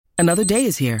Another day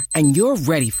is here, and you're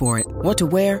ready for it. What to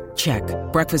wear? Check.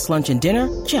 Breakfast, lunch, and dinner?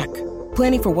 Check.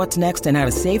 Planning for what's next and how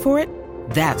to save for it?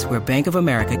 That's where Bank of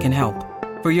America can help.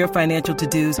 For your financial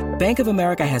to-dos, Bank of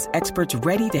America has experts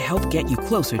ready to help get you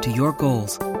closer to your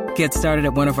goals. Get started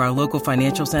at one of our local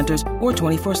financial centers or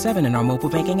 24/7 in our mobile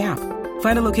banking app.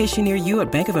 Find a location near you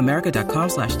at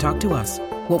bankofamerica.com/talktous.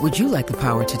 What would you like the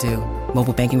power to do?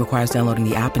 Mobile banking requires downloading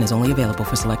the app and is only available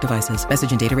for select devices.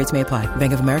 Message and data rates may apply.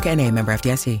 Bank of America N.A., member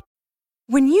FDIC.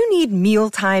 When you need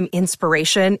mealtime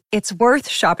inspiration, it's worth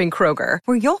shopping Kroger,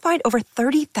 where you'll find over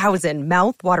 30,000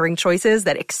 mouth-watering choices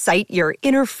that excite your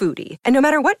inner foodie. And no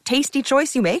matter what tasty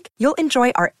choice you make, you'll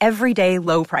enjoy our everyday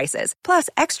low prices, plus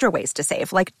extra ways to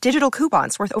save, like digital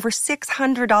coupons worth over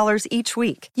 $600 each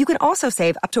week. You can also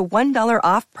save up to $1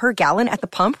 off per gallon at the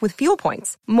pump with fuel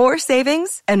points. More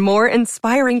savings and more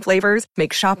inspiring flavors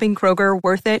make shopping Kroger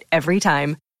worth it every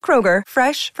time. Kroger,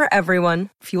 fresh for everyone.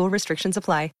 Fuel restrictions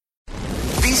apply.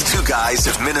 These two guys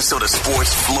have Minnesota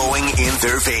sports flowing in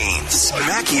their veins.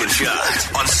 Mackey and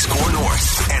Judd on Score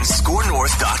North and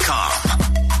ScoreNorth.com.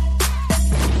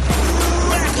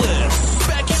 Reckless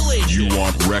speculation. You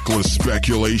want reckless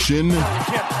speculation? You know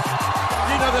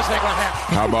this ain't gonna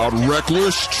happen. How about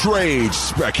reckless trade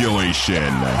speculation?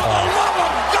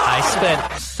 I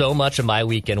spent so much of my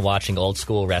weekend watching old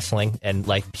school wrestling and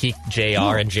like peak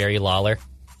JR and Jerry Lawler.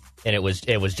 And it was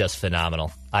just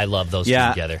phenomenal. I love those two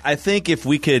together. I think if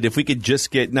we could just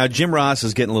get now. Jim Ross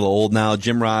is getting a little old now.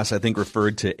 Jim Ross, I think,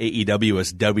 referred to AEW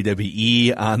as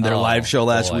WWE on their live show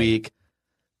last week.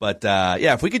 But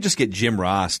if we could just get Jim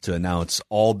Ross to announce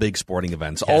all big sporting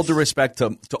events. Yes. All due respect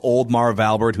to old Marv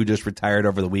Albert, who just retired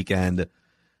over the weekend.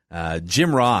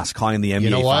 Jim Ross calling the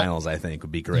NBA Finals, I think,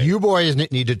 would be great. You boys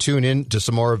need to tune in to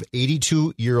some more of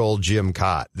 82-year-old Jim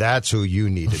Cott. That's who you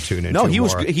need to tune in to. No,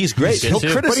 he's great. He'll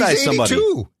criticize somebody.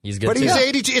 He's good, but he's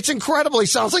 82. It's incredible. He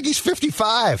sounds like he's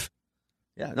 55.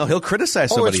 Yeah, no, he'll criticize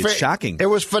somebody. It's shocking. It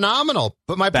was phenomenal.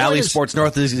 But my Bally point is, Sports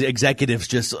North executives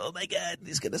just, oh my God,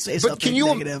 he's going to say something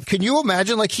negative. Can you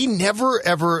imagine? Like, he never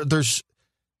ever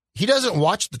he doesn't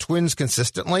watch the Twins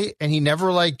consistently, and he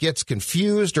never gets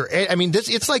confused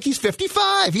it's like he's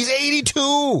 55. He's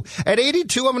 82. At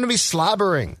 82, I'm going to be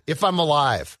slobbering if I'm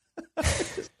alive.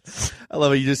 I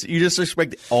love it. You just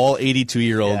expect all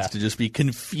 82-year-olds to just be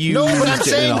confused. No, but I'm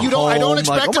saying I don't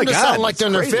expect them to sound like they're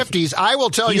in their 50s. I will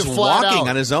tell you flat out. He's walking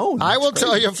on his own. I will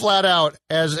tell you flat out,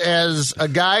 as a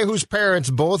guy whose parents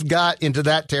both got into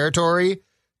that territory,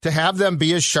 to have them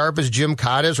be as sharp as Jim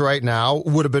Cott is right now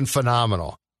would have been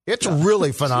phenomenal. It's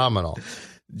really phenomenal.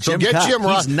 So get Jim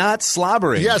Ross. He's not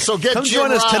slobbering. Yeah, so get Come Jim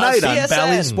join us Ross tonight on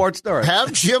Bally Sports North.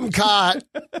 Have Jim Cott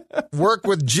work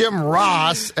with Jim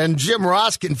Ross, and Jim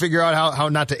Ross can figure out how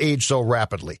not to age so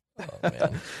rapidly. Oh,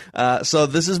 man. So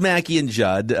this is Mackey and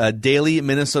Judd, daily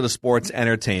Minnesota sports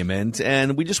entertainment,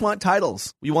 and we just want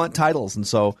titles. We want titles, and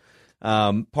so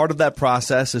part of that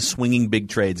process is swinging big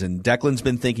trades. And Declan's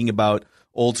been thinking about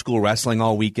old school wrestling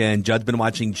all weekend. Judd's been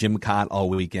watching Jim Cott all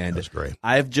weekend. That's great.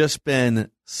 I've just been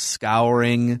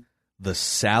scouring the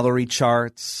salary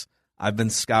charts. I've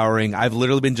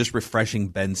literally been just refreshing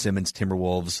Ben Simmons,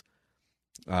 Timberwolves,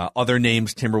 other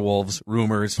names, Timberwolves,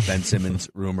 rumors, Ben Simmons,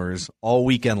 rumors, all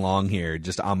weekend long here,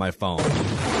 just on my phone.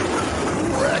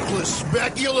 Reckless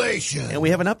speculation. And we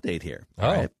have an update here. Oh.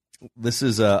 All right. This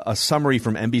is a summary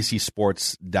from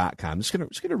NBCSports.com. I'm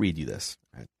just gonna read you this.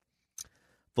 All right.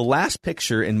 The last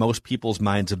picture in most people's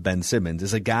minds of Ben Simmons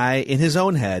is a guy in his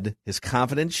own head, his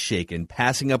confidence shaken,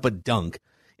 passing up a dunk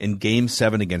in Game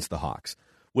 7 against the Hawks.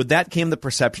 With that came the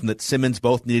perception that Simmons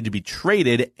both needed to be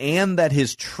traded and that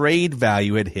his trade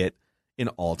value had hit an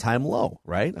all-time low,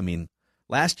 right? I mean,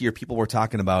 last year people were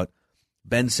talking about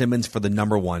Ben Simmons for the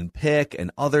number 1 pick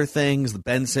and other things,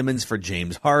 Ben Simmons for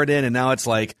James Harden, and now it's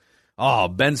like, oh,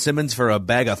 Ben Simmons for a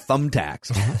bag of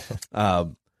thumbtacks.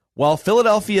 While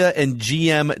Philadelphia and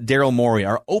GM Daryl Morey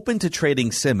are open to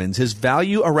trading Simmons, his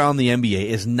value around the NBA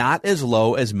is not as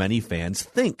low as many fans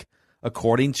think,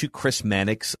 according to Chris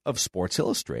Mannix of Sports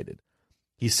Illustrated.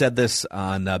 He said this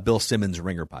on Bill Simmons'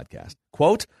 Ringer podcast.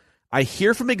 Quote, I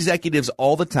hear from executives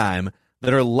all the time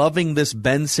that are loving this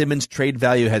Ben Simmons trade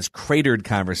value has cratered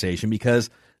conversation because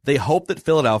they hope that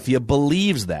Philadelphia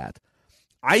believes that.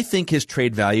 I think his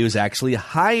trade value is actually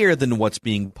higher than what's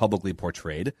being publicly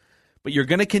portrayed, but you're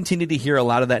going to continue to hear a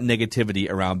lot of that negativity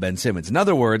around Ben Simmons. In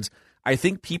other words, I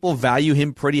think people value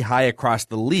him pretty high across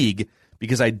the league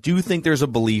because I do think there's a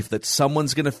belief that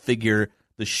someone's going to figure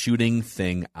the shooting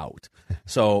thing out.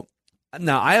 So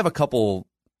now I have a couple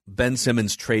Ben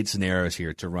Simmons trade scenarios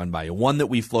here to run by you. One that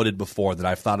we floated before that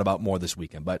I've thought about more this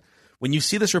weekend. But when you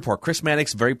see this report, Chris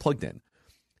Mannix very plugged in.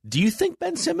 Do you think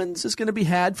Ben Simmons is going to be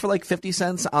had for like 50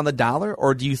 cents on the dollar,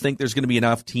 or do you think there's going to be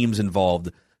enough teams involved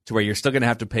to where you're still going to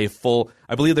have to pay full?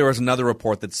 I believe there was another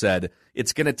report that said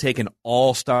it's going to take an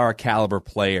all-star caliber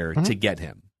player to get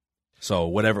him. So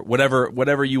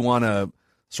whatever you want to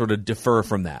sort of defer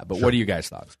from that. But what are you guys'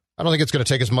 thoughts? I don't think it's going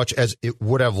to take as much as it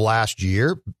would have last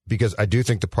year, because I do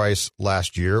think the price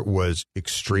last year was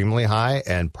extremely high,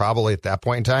 and probably at that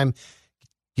point in time,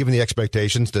 given the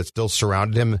expectations that still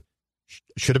surrounded him,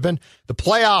 should have been. The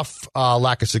playoff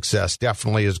lack of success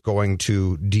definitely is going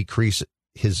to decrease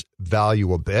his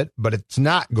value a bit, but it's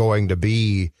not going to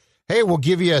be, hey, we'll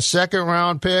give you a second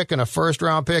round pick and a first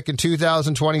round pick in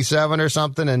 2027 or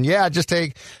something. And yeah, just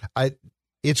take,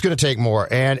 it's going to take more.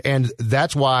 And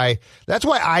that's why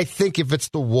I think if it's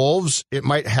the Wolves, it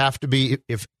might have to be,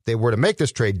 if they were to make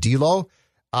this trade, D'Lo,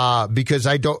 because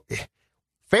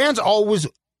fans always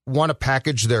want to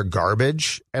package their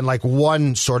garbage and like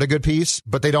one sort of good piece,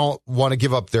 but they don't want to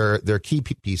give up their key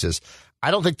pieces.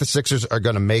 I don't think the Sixers are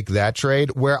going to make that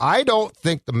trade. Where I don't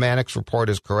think the Mannix report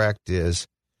is correct is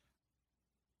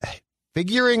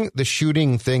figuring the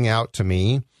shooting thing out. To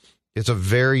me, is a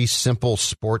very simple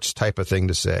sports type of thing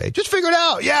to say. Just figure it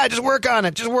out. Yeah, just work on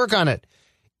it. Just work on it.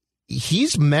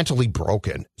 He's mentally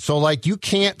broken. So like you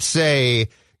can't say,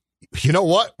 you know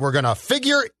what, we're going to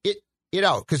figure it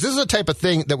out, because this is the type of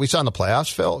thing that we saw in the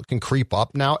playoffs, Phil. It can creep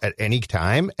up now at any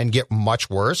time and get much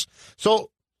worse. So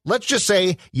let's just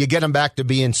say you get him back to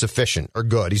being sufficient or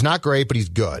good. He's not great, but he's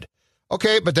good.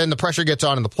 Okay, but then the pressure gets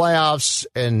on in the playoffs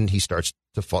and he starts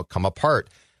to come apart.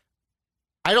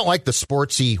 I don't like the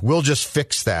sportsy, we'll just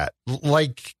fix that.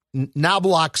 Like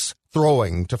Knobloch's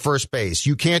throwing to first base.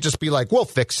 You can't just be like, we'll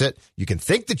fix it. You can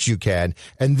think that you can.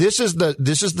 And this is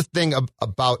the thing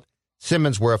about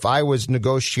Simmons, where if I was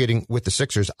negotiating with the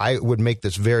Sixers, I would make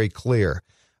this very clear,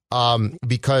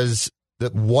 because the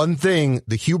one thing,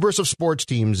 the hubris of sports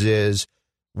teams is,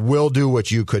 we'll do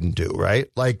what you couldn't do, right?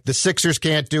 Like the Sixers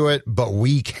can't do it, but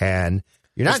we can.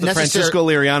 You're not necessarily Francisco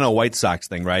Liriano White Sox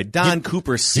thing, right? Don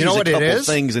Cooper sees a couple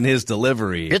things in his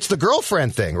delivery. It's the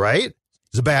girlfriend thing, right?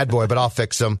 He's a bad boy, but I'll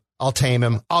fix him. I'll tame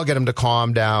him. I'll get him to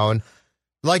calm down.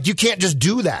 Like, you can't just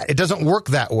do that. It doesn't work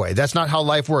that way. That's not how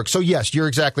life works. So, yes, you're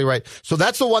exactly right. So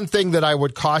that's the one thing that I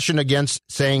would caution against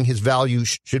saying his value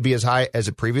should be as high as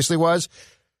it previously was.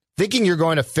 Thinking you're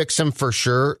going to fix him for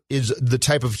sure is the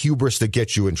type of hubris that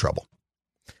gets you in trouble.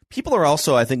 People are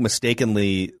also, I think,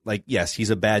 mistakenly, like, yes, he's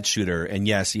a bad shooter, and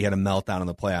yes, he had a meltdown in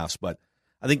the playoffs, but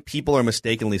I think people are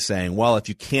mistakenly saying, well, if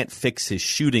you can't fix his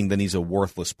shooting, then he's a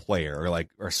worthless player,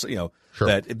 sure,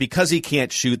 that because he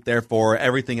can't shoot, therefore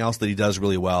everything else that he does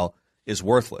really well is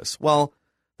worthless. Well,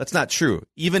 that's not true.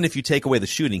 Even if you take away the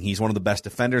shooting, he's one of the best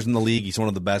defenders in the league. He's one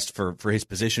of the best for his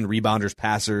position, rebounders,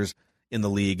 passers in the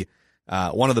league.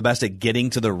 One of the best at getting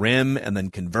to the rim and then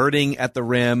converting at the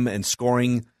rim and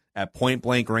scoring at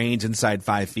point-blank range inside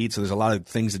 5 feet. So there's a lot of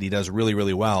things that he does really,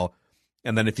 really well.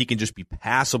 And then if he can just be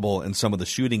passable in some of the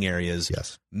shooting areas,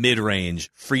 yes, mid-range,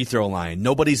 free throw line,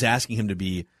 nobody's asking him to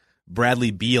be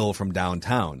Bradley Beal from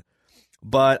downtown.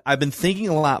 But I've been thinking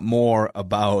a lot more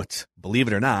about, believe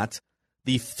it or not,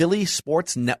 the Philly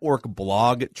Sports Network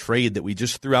blog trade that we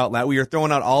just threw out. We were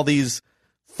throwing out all these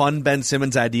fun Ben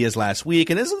Simmons ideas last week,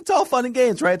 and it's all fun and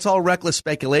games, right? It's all reckless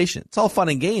speculation. It's all fun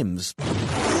and games.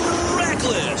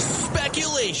 Reckless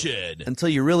speculation. Until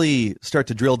you really start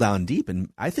to drill down deep. And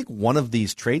I think one of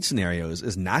these trade scenarios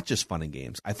is not just fun and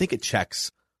games. I think it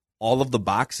checks all of the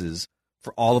boxes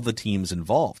for all of the teams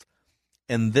involved.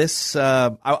 And this,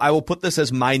 I will put this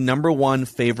as my number one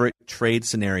favorite trade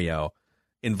scenario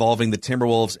involving the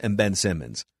Timberwolves and Ben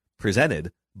Simmons,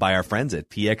 presented by our friends at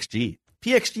PXG.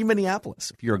 PXG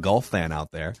Minneapolis, if you're a golf fan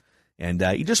out there, and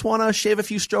you just want to shave a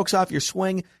few strokes off your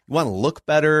swing, you want to look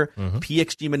better,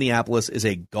 PXG Minneapolis is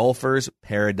a golfer's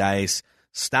paradise.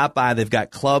 Stop by. They've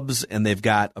got clubs and they've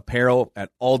got apparel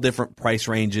at all different price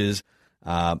ranges.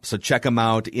 So check them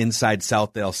out inside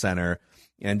Southdale Center.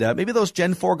 And maybe those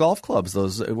Gen 4 golf clubs,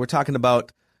 those we're talking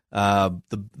about,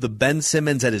 the Ben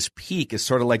Simmons at his peak is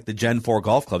sort of like the Gen 4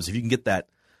 golf clubs. If you can get that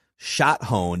shot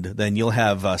honed, then you'll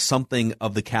have something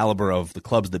of the caliber of the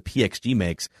clubs that PXG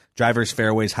makes: drivers,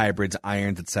 fairways, hybrids,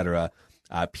 irons, etc.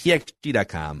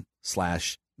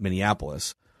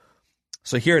 PXG.com/Minneapolis.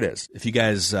 So here it is. If you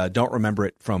guys don't remember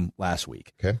it from last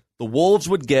week, okay, the Wolves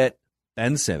would get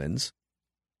Ben Simmons.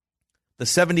 The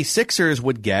 76ers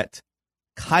would get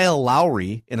Kyle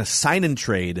Lowry in a sign-and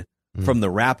trade from the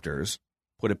Raptors.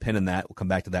 Put a pin in that. We'll come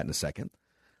back to that in a second.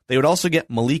 They would also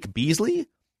get Malik Beasley,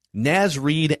 Naz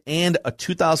Reid, and a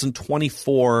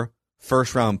 2024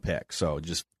 first-round pick. So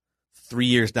just 3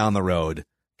 years down the road,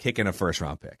 kicking a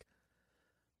first-round pick.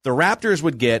 The Raptors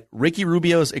would get Ricky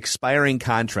Rubio's expiring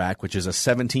contract, which is a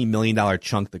 $17 million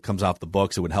chunk that comes off the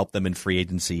books. It would help them in free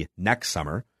agency next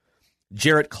summer.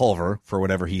 Jarrett Culver, for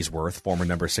whatever he's worth, former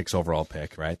number 6 overall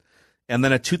pick, right? And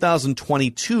then a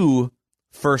 2022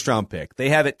 first-round pick. They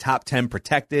have it top 10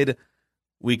 protected.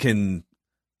 We can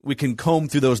comb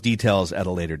through those details at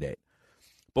a later date.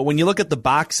 But when you look at the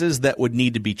boxes that would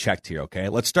need to be checked here, okay,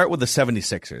 let's start with the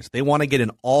 76ers. They want to get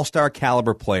an all-star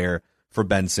caliber player for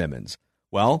Ben Simmons.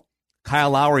 Well,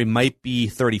 Kyle Lowry might be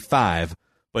 35,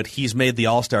 but he's made the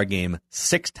all-star game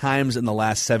 6 times in the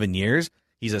last 7 years.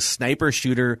 He's a sniper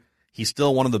shooter. He's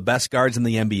still one of the best guards in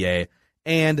the NBA,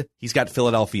 and he's got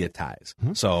Philadelphia ties.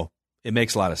 Mm-hmm. So it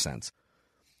makes a lot of sense.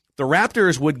 The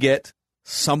Raptors would get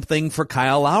something for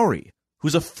Kyle Lowry,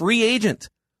 who's a free agent.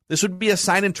 This would be a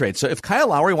sign and trade. So if Kyle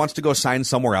Lowry wants to go sign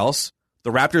somewhere else,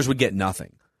 the Raptors would get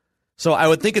nothing. So I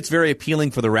would think it's very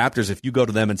appealing for the Raptors if you go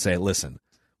to them and say, listen,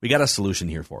 we got a solution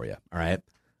here for you, all right?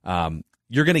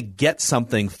 You're going to get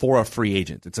something for a free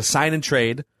agent. It's a sign and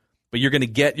trade, but you're going to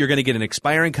get an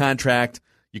expiring contract.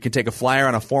 You can take a flyer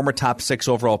on a former top 6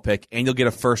 overall pick, and you'll get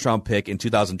a first-round pick in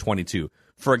 2022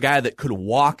 for a guy that could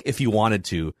walk if he wanted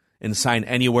to and sign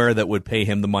anywhere that would pay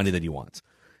him the money that he wants.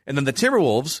 And then the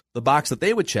Timberwolves, the box that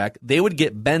they would check, they would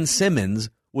get Ben Simmons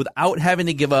without having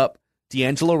to give up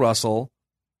D'Angelo Russell,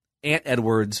 Ant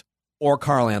Edwards, or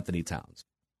Karl Anthony Towns.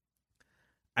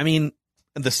 I mean,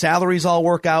 the salaries all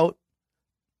work out.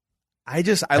 I look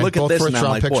at this and I'm like, boy. Both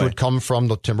first-round picks would come from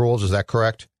the Timberwolves, is that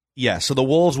correct? Yeah, so the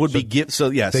Wolves would they give 2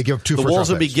 the Wolves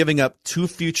would be giving up 2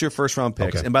 future first-round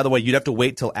picks. Okay. And by the way, you'd have to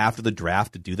wait till after the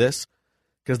draft to do this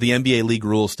because the NBA league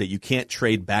rules state you can't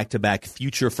trade back-to-back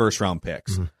future first-round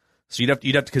picks. Mm-hmm. So you'd have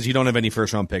to because you don't have any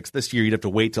first-round picks this year. You'd have to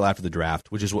wait till after the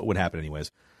draft, which is what would happen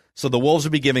anyways. So the Wolves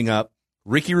would be giving up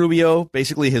Ricky Rubio,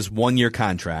 basically his 1-year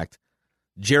contract,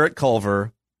 Jarrett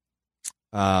Culver,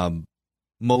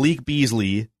 Malik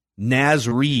Beasley, Naz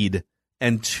Reid,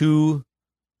 and 2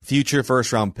 future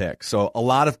first-round picks. So a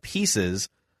lot of pieces,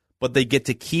 but they get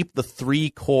to keep the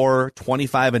 3 core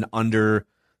 25 and under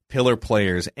pillar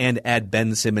players and add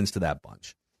Ben Simmons to that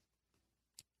bunch.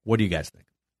 What do you guys think?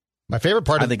 I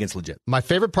think it's legit. My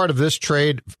favorite part of this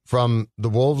trade from the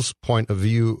Wolves' point of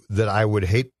view that I would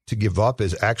hate to give up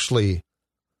is actually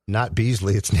not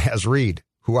Beasley, it's Naz Reid,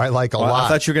 who I like a lot. I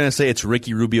thought you were going to say it's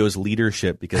Ricky Rubio's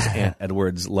leadership because Ant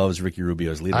Edwards loves Ricky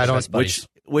Rubio's leadership.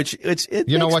 It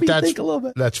you know makes what? Me that's think a little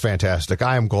bit. That's fantastic.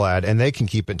 I am glad, and they can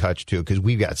keep in touch too because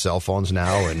we've got cell phones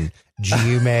now and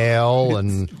Gmail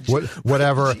and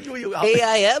whatever.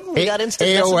 AIM, we got instant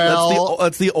AOL.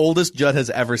 That's the oldest Judd has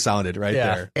ever sounded right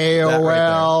there. AOL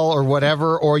right or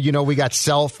whatever, or we got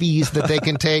selfies that they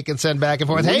can take and send back and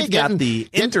forth. We've got the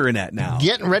internet now.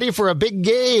 Getting ready for a big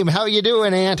game. How you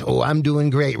doing, Ant? Oh, I'm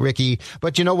doing great, Ricky.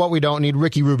 But you know what? We don't need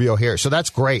Ricky Rubio here, so that's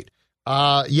great.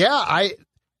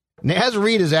 Naz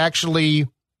Reid is actually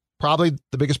probably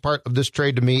the biggest part of this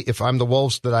trade to me if I'm the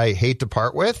Wolves that I hate to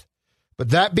part with. But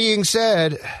that being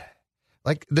said,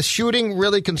 like the shooting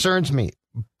really concerns me.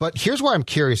 But here's why I'm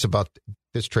curious about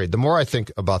this trade. The more I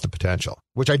think about the potential,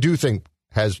 which I do think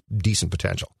has decent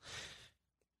potential,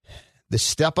 the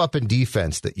step up in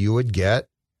defense that you would get,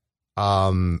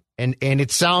 and it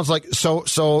sounds like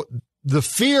so the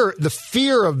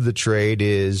fear of the trade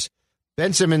is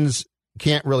Ben Simmons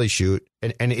can't really shoot,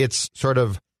 and it's sort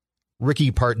of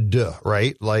Ricky part deux,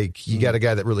 right? Like you got a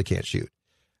guy that really can't shoot.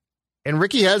 And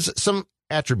Ricky has some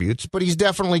attributes, but he's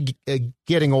definitely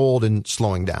getting old and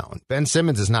slowing down. Ben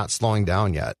Simmons is not slowing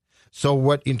down yet. So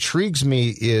what intrigues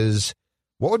me is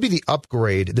what would be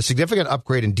the significant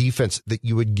upgrade in defense that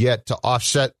you would get to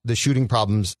offset the shooting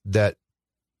problems that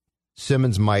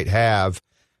Simmons might have?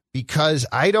 Because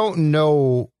I don't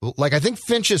know, like I think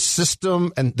Finch's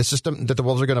system and the system that the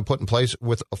Wolves are going to put in place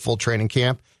with a full training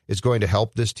camp is going to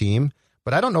help this team.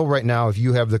 But I don't know right now if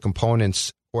you have the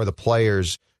components or the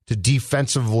players to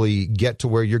defensively get to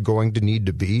where you're going to need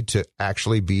to be to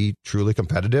actually be truly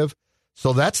competitive.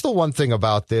 So that's the one thing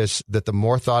about this that the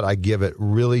more thought I give it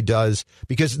really does,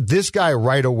 because this guy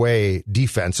right away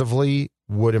defensively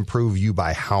would improve you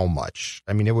by how much?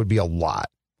 I mean, it would be a lot.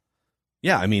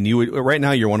 Yeah, I mean, you would right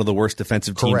now you're one of the worst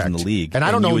defensive teams in the league. And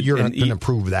I don't know you're going to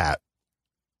improve that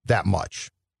much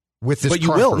with this But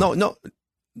you will. Group. No.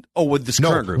 Oh, with this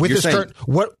current group.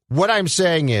 With what I'm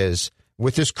saying is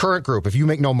with this current group, if you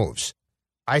make no moves,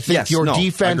 I think your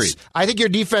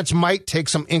defense might take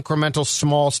some incremental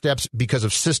small steps because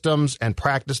of systems and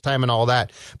practice time and all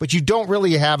that. But you don't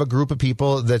really have a group of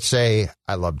people that say,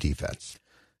 I love defense.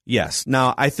 Yes.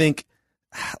 Now, I think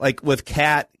like with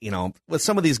Cat, with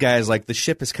some of these guys, like the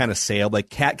ship has kind of sailed. Like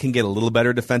Cat can get a little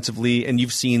better defensively, and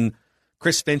you've seen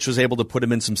Chris Finch was able to put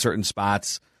him in some certain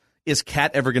spots. Is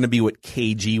Cat ever going to be what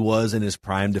KG was in his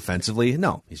prime defensively?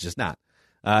 No, he's just not.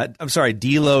 I'm sorry,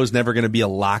 D'Lo's never going to be a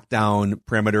lockdown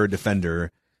perimeter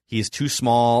defender. He's too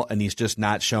small, and he's just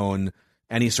not shown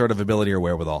any sort of ability or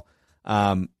wherewithal.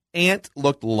 Ant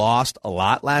looked lost a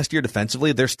lot last year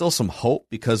defensively. There's still some hope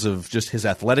because of just his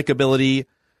athletic ability,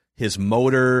 his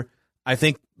motor. I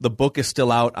think the book is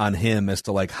still out on him as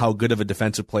to like how good of a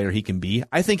defensive player he can be.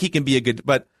 I think he can be a good,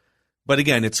 but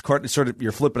again, it's sort of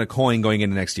you're flipping a coin going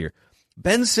into next year.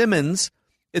 Ben Simmons,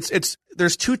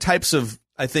 there's two types of,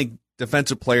 I think,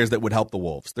 defensive players that would help the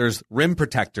Wolves. There's rim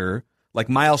protector, like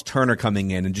Miles Turner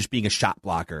coming in and just being a shot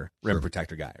blocker, rim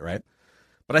protector guy, right?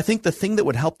 But I think the thing that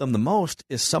would help them the most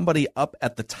is somebody up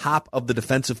at the top of the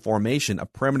defensive formation, a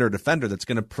perimeter defender that's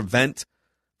going to prevent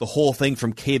the whole thing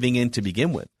from caving in to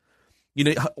begin with. You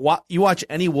know, you watch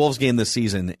any Wolves game this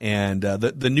season, and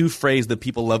the new phrase that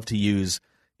people love to use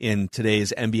in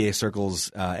today's NBA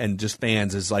circles and just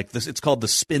fans is like this. It's called the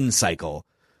spin cycle.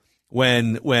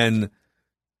 When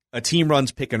a team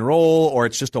runs pick and roll, or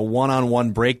it's just a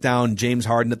one-on-one breakdown, James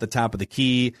Harden at the top of the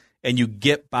key, and you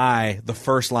get by the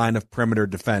first line of perimeter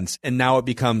defense, and now it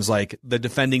becomes like the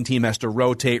defending team has to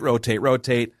rotate,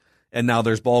 and now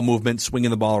there's ball movement,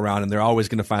 swinging the ball around, and they're always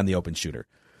going to find the open shooter.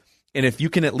 And if you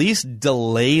can at least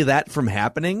delay that from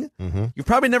happening, you're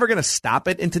probably never going to stop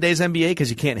it in today's NBA because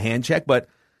you can't hand check, but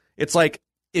it's like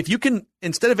if you can,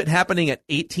 instead of it happening at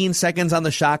 18 seconds on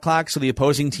the shot clock, so the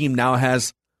opposing team now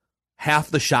has half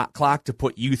the shot clock to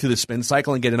put you through the spin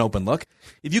cycle and get an open look.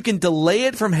 If you can delay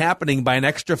it from happening by an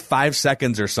extra 5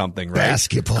 seconds or something, right?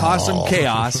 Basketball. Cause some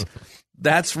chaos.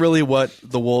 That's really what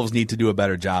the Wolves need to do a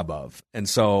better job of. And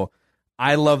so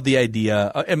I love the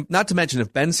idea. And not to mention,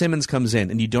 if Ben Simmons comes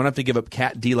in and you don't have to give up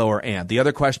Cat, D'Lo, or Ant, the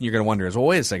other question you're going to wonder is, well,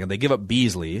 wait a second. They give up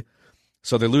Beasley,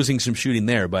 so they're losing some shooting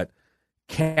there. But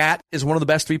Cat is one of the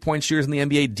best three-point shooters in the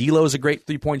NBA. D'Lo is a great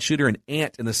three-point shooter, and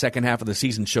Ant in the second half of the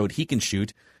season showed he can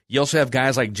shoot. You also have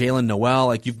guys like Jalen Noel,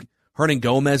 like Hernan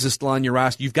Gomez is still on your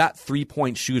roster. You've got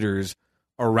three-point shooters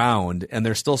around, and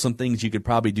there's still some things you could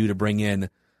probably do to bring in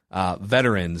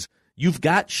veterans. You've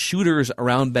got shooters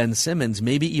around Ben Simmons,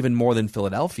 maybe even more than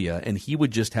Philadelphia, and he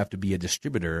would just have to be a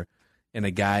distributor and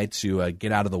a guy to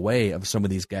get out of the way of some of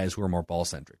these guys who are more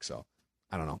ball-centric. So,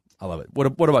 I don't know. I love it.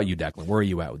 What about you, Declan? Where are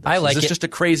you at with this? I like is this just a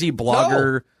crazy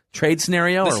blogger trade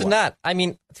scenario? This or is what? not. I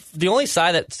mean, the only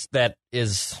side that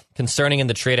is concerning in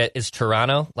the trade is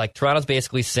Toronto. Like, Toronto's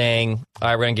basically saying, all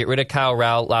right, we're going to get rid of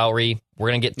Kyle Lowry. We're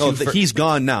going to get he's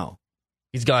gone now.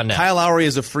 He's gone now. Kyle Lowry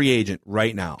is a free agent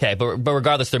right now. Okay, but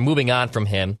regardless, they're moving on from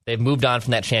him. They've moved on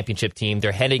from that championship team.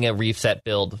 They're heading a reset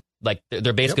build. Like,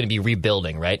 they're basically going to be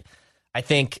rebuilding, right? I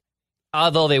think,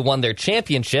 although they won their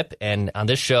championship, and on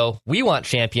this show, we want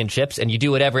championships, and you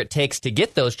do whatever it takes to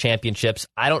get those championships,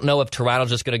 I don't know if Toronto's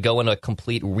just going to go into a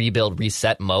complete rebuild,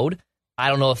 reset mode. I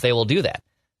don't know if they will do that.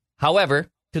 However,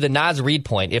 to the Naz Reid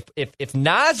point, if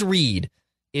Naz Reid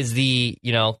is the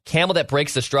camel that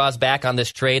breaks the straws back on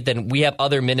this trade, then we have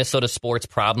other Minnesota sports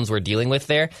problems we're dealing with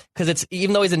there. Because it's,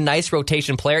 even though he's a nice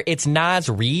rotation player, it's Naz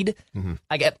Reid.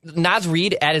 I get Naz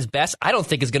Reid at his best. I don't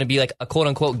think is going to be like a quote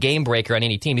unquote game breaker on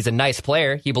any team. He's a nice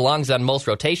player. He belongs on most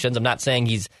rotations. I'm not saying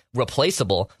he's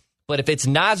replaceable, but if it's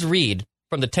Naz Reid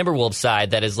from the Timberwolves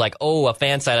side that is like, a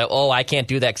fan side, I can't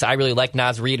do that because I really like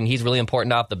Naz Reid and he's really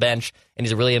important off the bench and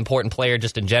he's a really important player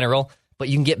just in general. But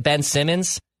you can get Ben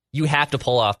Simmons. You have to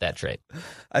pull off that trade.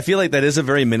 I feel like that is a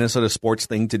very Minnesota sports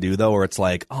thing to do, though, where it's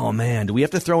like, oh, man, do we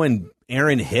have to throw in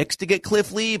Aaron Hicks to get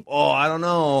Cliff Lee? Oh, I don't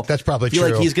know. That's probably true. I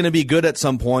feel like he's going to be good at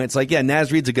some point. It's like, yeah,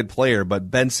 Naz Reid's a good player, but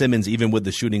Ben Simmons, even with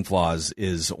the shooting flaws,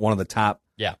 is one of the top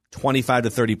 25 to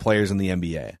 30 players in the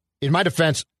NBA. In my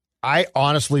defense, I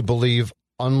honestly believe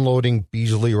unloading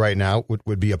Beasley right now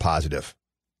would be a positive.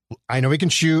 I know he can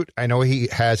shoot. I know he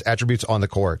has attributes on the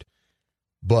court.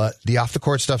 But the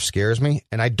off-the-court stuff scares me,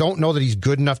 and I don't know that he's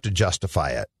good enough to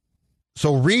justify it.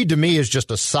 So Reid, to me, is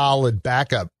just a solid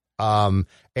backup. And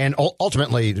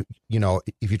ultimately,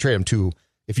 if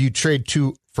you trade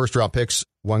two first-round picks,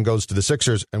 one goes to the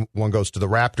Sixers and one goes to the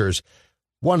Raptors,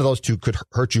 one of those two could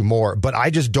hurt you more. But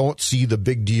I just don't see the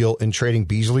big deal in trading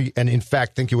Beasley, and in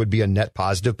fact, think it would be a net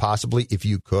positive, possibly, if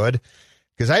you could.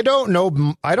 Because I don't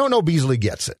know Beasley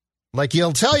gets it. Like,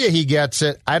 he'll tell you he gets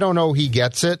it. I don't know he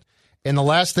gets it. And the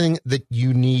last thing that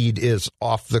you need is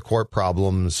off-the-court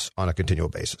problems on a continual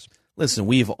basis. Listen,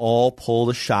 we've all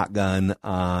pulled a shotgun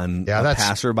on a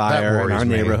passerby in our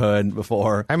neighborhood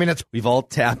before. I mean, we've all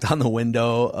tapped on the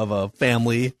window of a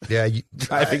family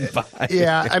driving by.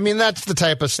 Yeah, I mean, that's the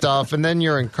type of stuff. And then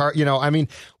you're in car, you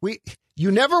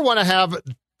never want to have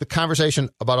the conversation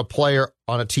about a player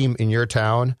on a team in your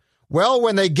town. Well,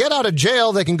 when they get out of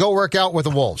jail, they can go work out with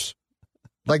the Wolves.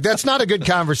 Like, that's not a good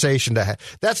conversation to have.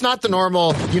 That's not the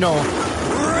normal,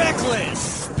 Reckless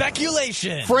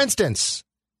speculation. For instance,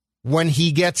 when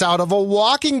he gets out of a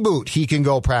walking boot, he can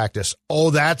go practice. Oh,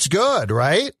 that's good,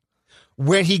 right?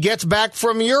 When he gets back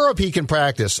from Europe, he can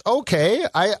practice. Okay,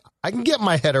 I can get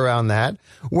my head around that.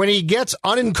 When he gets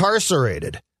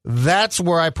unincarcerated, that's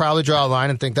where I probably draw a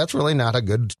line and think that's really not a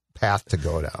good path to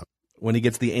go down. When he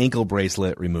gets the ankle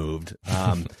bracelet removed.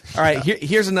 All right,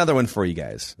 here's another one for you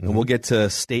guys. And we'll get to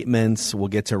statements. We'll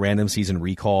get to random season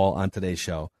recall on today's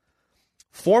show.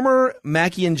 Former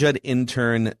Mackey and Judd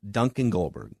intern Duncan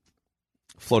Goldberg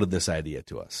floated this idea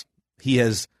to us. He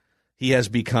has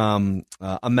become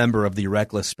a member of the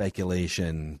Reckless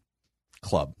Speculation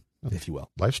Club, if you will.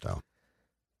 Lifestyle.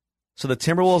 So the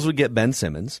Timberwolves would get Ben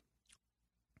Simmons.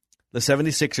 The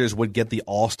 76ers would get the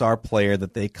all-star player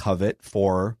that they covet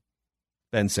for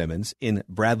Ben Simmons in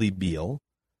Bradley Beal.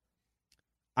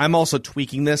 I'm also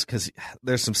tweaking this because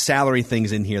there's some salary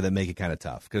things in here that make it kind of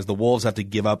tough because the Wolves have to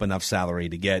give up enough salary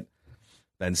to get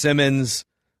Ben Simmons.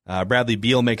 Bradley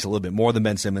Beal makes a little bit more than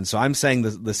Ben Simmons. So I'm saying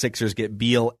the Sixers get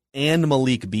Beal and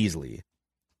Malik Beasley,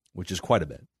 which is quite a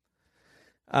bit.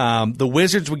 The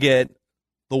Wizards would get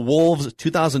the Wolves'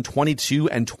 2022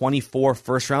 and 24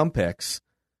 first-round picks.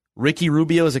 Ricky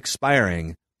Rubio is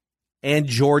expiring, and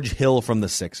George Hill from the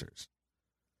Sixers.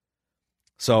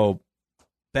 So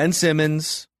Ben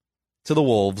Simmons to the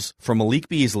Wolves for Malik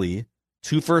Beasley,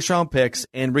 2 first-round picks,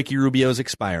 and Ricky Rubio is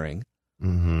expiring.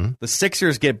 Mm-hmm. The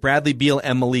Sixers get Bradley Beal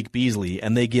and Malik Beasley,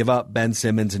 and they give up Ben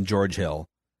Simmons and George Hill,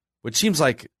 which seems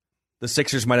like the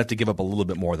Sixers might have to give up a little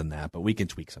bit more than that, but we can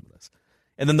tweak some of this.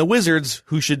 And then the Wizards,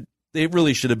 they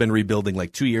really should have been rebuilding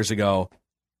like 2 years ago.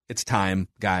 It's time,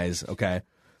 guys, okay?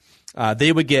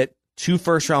 They would get 2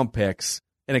 first-round picks,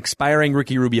 an expiring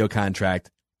Ricky Rubio contract,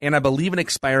 and I believe an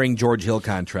expiring George Hill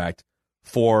contract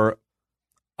for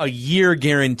a year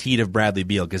guaranteed of Bradley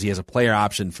Beal because he has a player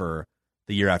option for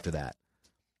the year after that.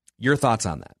 Your thoughts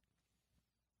on that?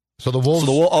 So the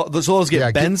Wolves,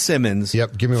 get Ben Simmons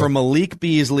for Malik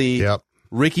Beasley,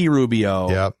 Ricky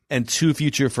Rubio, and 2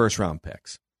 future first-round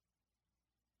picks.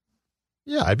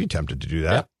 Yeah, I'd be tempted to do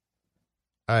that. Yep.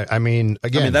 I mean,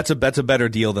 that's a better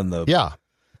deal than the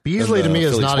Beasley to me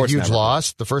is not a huge Network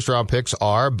loss. The first-round picks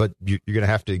are, but you're going to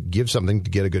have to give something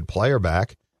to get a good player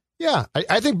back. Yeah,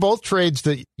 I think both trades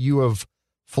that you have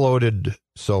floated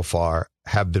so far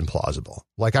have been plausible.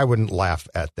 Like, I wouldn't laugh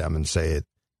at them and say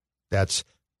that's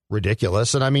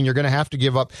ridiculous. And I mean, you're going to have to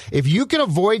give up. If you can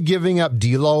avoid giving up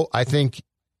D'Lo, I think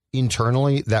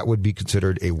internally that would be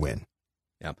considered a win.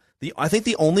 Yeah. I think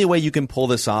the only way you can pull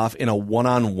this off in a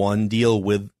one-on-one deal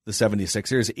with the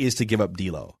 76ers is to give up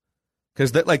D'Lo.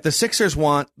 Because the Sixers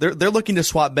they're looking to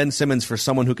swap Ben Simmons for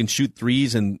someone who can shoot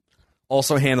threes and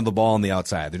also handle the ball on the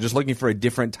outside. They're just looking for a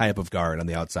different type of guard on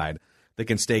the outside that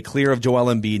can stay clear of Joel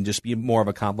Embiid and just be more of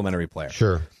a complementary player.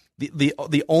 Sure.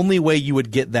 The only way you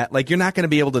would get that, like, you're not going to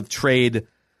be able to trade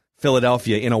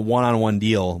Philadelphia in a one-on-one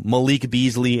deal, Malik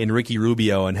Beasley and Ricky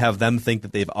Rubio, and have them think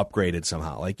that they've upgraded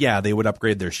somehow. Like, yeah, they would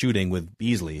upgrade their shooting with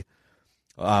Beasley.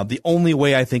 The only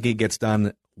way I think it gets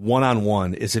done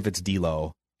one-on-one is if it's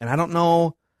D'Lo. And I don't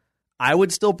know. I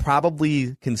would still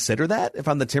probably consider that if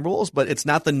I'm the Timberwolves, but it's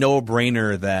not the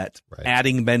no-brainer that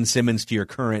adding Ben Simmons to your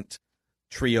current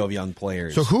trio of young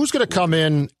players. So who's going to come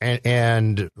in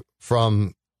and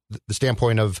from the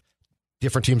standpoint of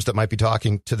different teams that might be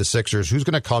talking to the Sixers, who's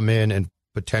going to come in and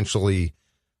potentially,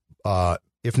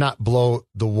 if not blow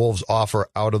the Wolves' offer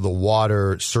out of the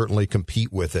water, certainly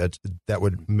compete with it? That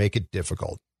would make it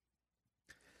difficult.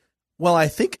 Well, I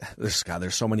think,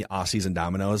 there's so many off-season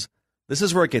dominoes. This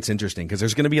is where it gets interesting because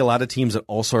there's going to be a lot of teams that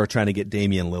also are trying to get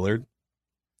Damian Lillard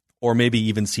or maybe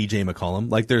even CJ McCollum.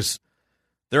 Like,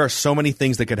 there are so many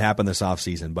things that could happen this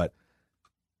offseason, but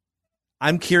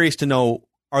I'm curious to know,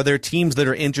 are there teams that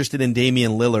are interested in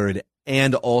Damian Lillard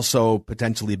and also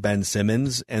potentially Ben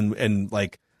Simmons? And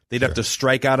like, they'd have to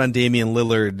strike out on Damian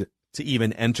Lillard to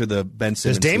even enter the Ben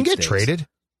Simmons. Does Dame get traded?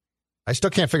 I still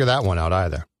can't figure that one out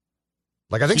either.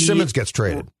 Like, I think Simmons gets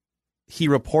traded. He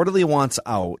reportedly wants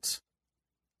out,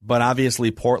 but obviously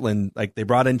Portland, like, they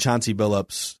brought in Chauncey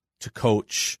Billups to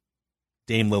coach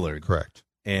Dame Lillard. Correct.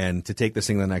 And to take this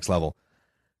thing to the next level.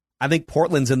 I think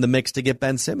Portland's in the mix to get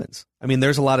Ben Simmons. I mean,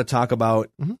 there's a lot of talk about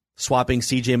swapping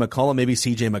CJ McCollum. Maybe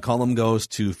CJ McCollum goes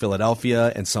to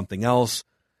Philadelphia and something else,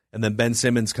 and then Ben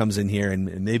Simmons comes in here,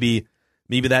 and maybe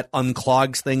that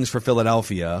unclogs things for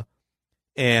Philadelphia,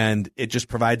 and it just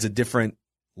provides a different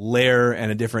layer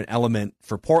and a different element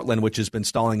for Portland, which has been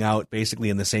stalling out basically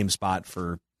in the same spot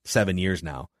for 7 years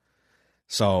now.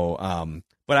 So,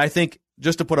 but I think,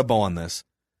 just to put a bow on this,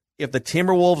 if the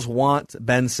Timberwolves want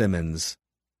Ben Simmons,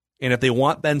 And if they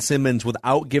want Ben Simmons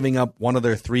without giving up one of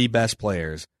their 3 best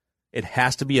players, it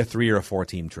has to be a 3 or a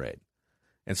 4-team trade.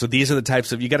 And so these are the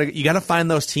types of you got to find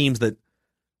those teams that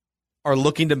are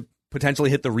looking to potentially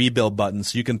hit the rebuild button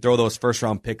so you can throw those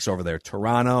first-round picks over there.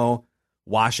 Toronto,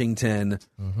 Washington.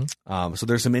 So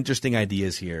there's some interesting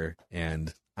ideas here,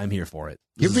 and I'm here for it.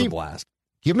 This is a blast.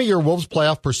 Give me your Wolves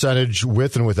playoff percentage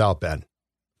with and without Ben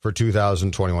for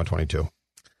 2021-22.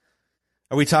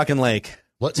 Are we talking make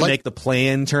the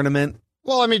play-in tournament?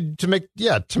 Well, I mean, to make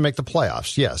the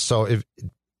playoffs, yes. So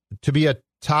to be a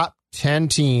top 10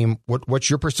 team, what's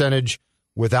your percentage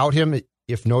without him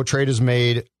if no trade is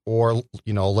made, or,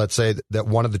 let's say that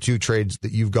one of the 2 trades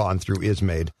that you've gone through is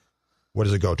made? What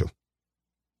does it go to?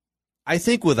 I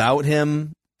think without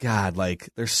him, God,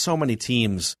 there's so many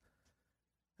teams.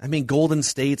 I mean, Golden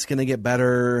State's going to get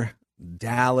better.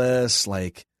 Dallas,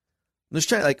 let's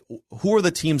try, who are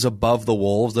the teams above the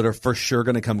Wolves that are for sure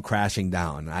going to come crashing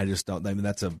down? I just don't. I mean,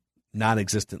 that's a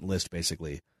non-existent list,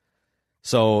 basically.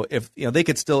 So if they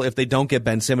could still, if they don't get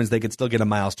Ben Simmons, they could still get a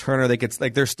Miles Turner. They could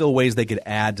there's still ways they could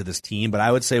add to this team. But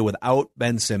I would say without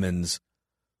Ben Simmons,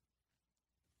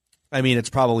 I mean, it's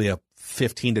probably a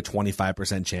 15 to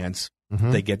 25% chance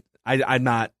they get.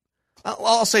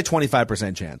 I'll say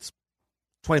 25% chance.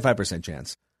 25%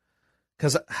 chance,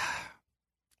 because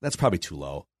that's probably too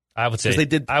low. I would say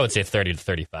 30 to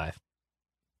 35.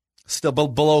 Still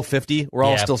below 50. We're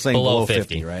all still saying below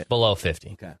 50, right? Below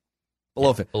 50. Okay.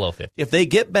 Below 50. Below 50. If they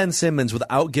get Ben Simmons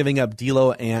without giving up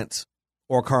D'Lo, Ant,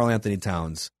 or Karl Anthony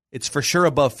Towns, it's for sure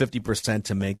above 50%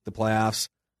 to make the playoffs.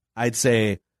 I'd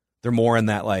say they're more in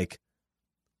that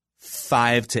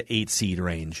 5 to 8 seed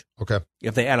range. Okay.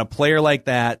 If they add a player like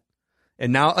that,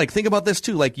 and now think about this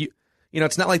too,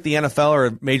 it's not like the NFL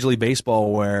or Major League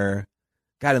Baseball where,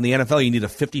 God, in the NFL you need a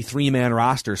 53-man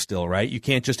roster still, right? You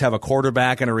can't just have a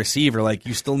quarterback and a receiver.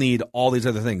 You still need all these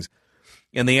other things.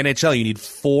 In the NHL, you need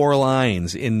 4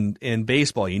 lines. In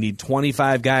baseball, you need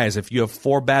 25 guys. If you have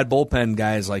 4 bad bullpen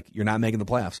guys, you're not making the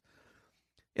playoffs.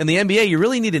 In the NBA, you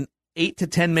really need an 8 to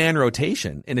 10-man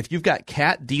rotation. And if you've got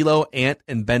Cat, D'Lo, Ant,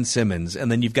 and Ben Simmons,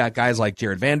 and then you've got guys like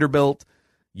Jared Vanderbilt,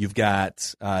 you've got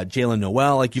Jalen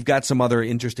Noel, you've got some other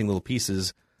interesting little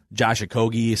pieces. Josh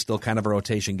Okogie is still kind of a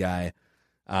rotation guy.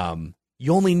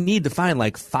 You only need to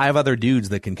find 5 other dudes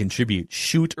that can contribute,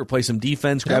 shoot or play some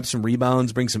defense, grab some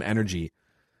rebounds, bring some energy.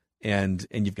 And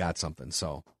you've got something.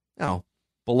 So,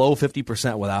 below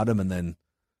 50% without him, and then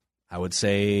I would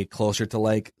say closer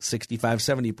to 65,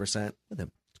 70% with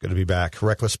him. It's good to be back.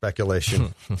 Reckless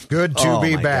speculation. Good to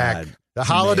be back. God. The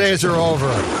holidays are over.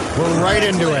 We're right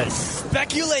into it.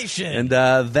 Speculation. And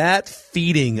that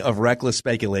feeding of reckless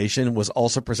speculation was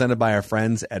also presented by our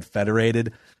friends at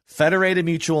Federated. Federated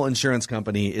Mutual Insurance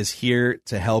Company is here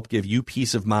to help give you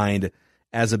peace of mind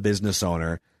as a business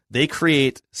owner. They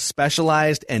create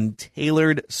specialized and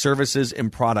tailored services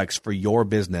and products for your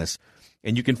business.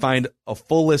 And you can find a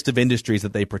full list of industries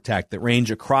that they protect that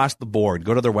range across the board.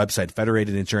 Go to their website,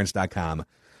 federatedinsurance.com.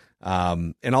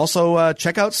 And also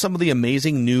check out some of the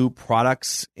amazing new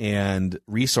products and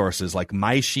resources like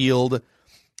MyShield,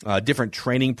 different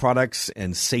training products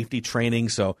and safety training.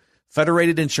 So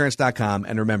federatedinsurance.com.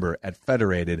 And remember, at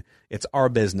Federated, it's our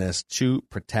business to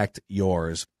protect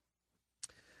yours.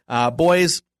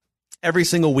 Boys, every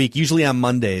single week, usually on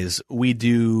Mondays, we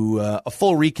do a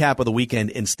full recap of the weekend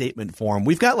in statement form.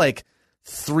 We've got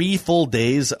 3 full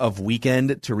days of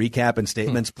weekend to recap in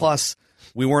statements. Plus,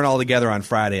 we weren't all together on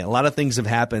Friday. A lot of things have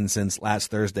happened since last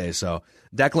Thursday. So,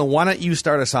 Declan, why don't you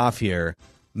start us off here?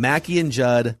 Mackie and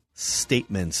Judd,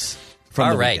 statements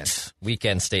from the weekend.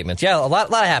 Weekend statements. Yeah, a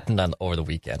lot happened over the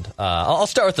weekend. I'll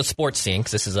start with the sports scene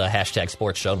because this is a hashtag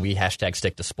sports show, and we hashtag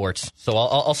stick to sports. So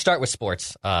I'll start with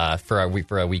sports for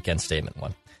a weekend statement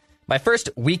one. My first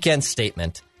weekend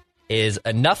statement is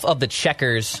enough of the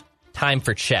checkers, time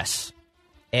for chess.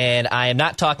 And I am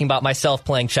not talking about myself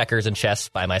playing checkers and chess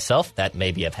by myself. That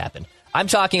maybe have happened. I'm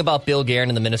talking about Bill Guerin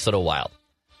and the Minnesota Wild.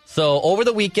 So over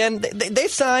the weekend, they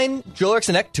signed Joel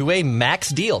Eriksson to a max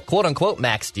deal, quote-unquote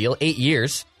max deal, 8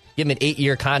 years. Give him an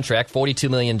 8-year contract, $42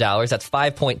 million. That's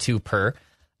 5.2 per.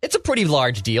 It's a pretty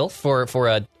large deal for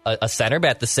a center,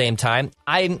 but at the same time,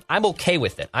 I'm okay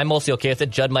with it. I'm mostly okay with it.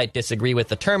 Judd might disagree with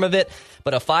the term of it,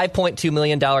 but a $5.2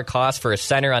 million cost for a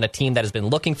center on a team that has been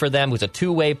looking for them, who's a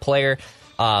two-way player,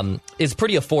 is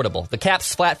pretty affordable. The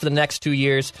cap's flat for the next 2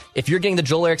 years. If you're getting the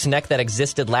Joel Eriksson that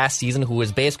existed last season, who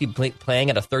was basically playing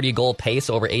at a 30-goal pace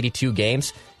over 82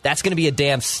 games, that's going to be a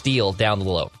damn steal down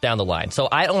the line. So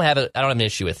I don't have an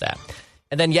issue with that.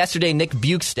 And then yesterday, Nick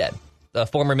Bjugstad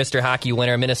former Mr. Hockey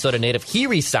winner, Minnesota native, he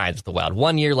re-signs with the Wild.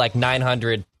 1 year, like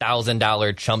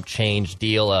 $900,000 chump change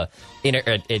deal. A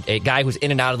guy who's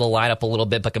in and out of the lineup a little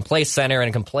bit, but can play center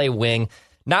and can play wing.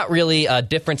 Not really a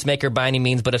difference maker by any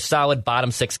means, but a solid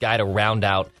bottom six guy to round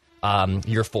out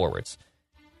your forwards.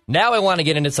 Now I want to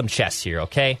get into some chess here,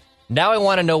 okay? Now I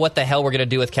want to know what the hell we're going to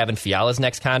do with Kevin Fiala's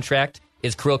next contract.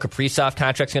 Is Kirill Kaprizov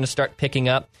contract's going to start picking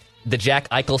up? The Jack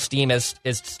Eichel steam is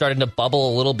starting to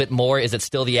bubble a little bit more. Is it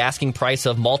still the asking price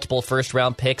of multiple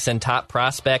first-round picks and top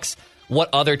prospects? What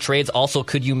other trades also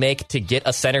could you make to get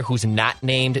a center who's not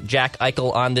named Jack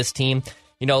Eichel on this team?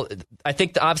 You know, I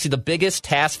think obviously the biggest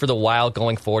task for the Wild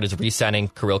going forward is re-signing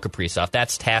Kirill Kaprizov.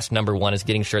 That's task number one, is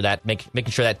making sure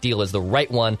that deal is the right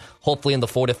one, hopefully in the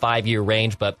 4 to 5 year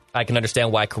range, but I can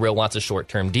understand why Kirill wants a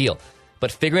short-term deal.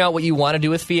 But figuring out what you want to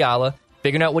do with Fiala,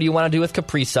 figuring out what you want to do with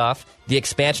Kaprizov. The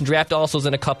expansion draft also is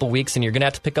in a couple weeks, and you're going to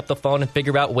have to pick up the phone and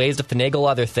figure out ways to finagle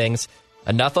other things.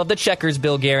 Enough of the checkers,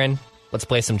 Bill Guerin. Let's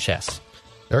play some chess.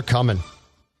 They're coming.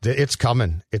 It's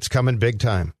coming. It's coming big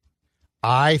time.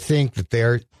 I think that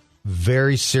they're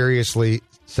very seriously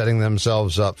setting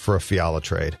themselves up for a Fiala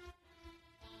trade.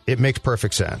 It makes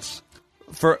perfect sense.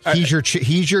 He's your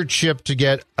chip to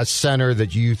get a center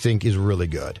that you think is really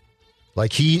good.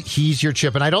 Like, he's your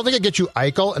chip. And I don't think it gets you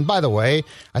Eichel. And by the way,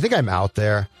 I think I'm out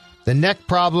there. The neck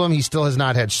problem, he still has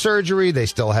not had surgery. They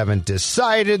still haven't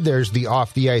decided. There's the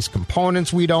off-the-ice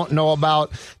components we don't know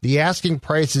about. The asking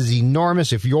price is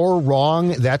enormous. If you're wrong,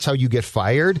 that's how you get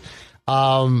fired.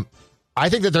 I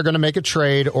think that they're going to make a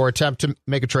trade or attempt to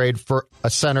make a trade for a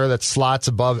center that slots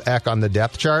above Ek on the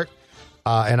depth chart.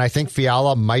 And I think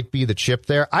Fiala might be the chip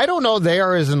there. I don't know they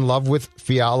are as in love with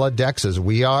Fiala, Dex, as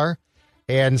we are.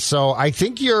 And so I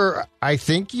think your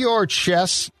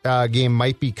chess game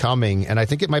might be coming, and I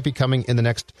think it might be coming in the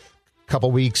next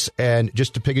couple weeks. And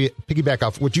just to piggyback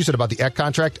off what you said about the Ek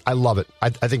contract, I love it. I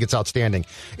think it's outstanding.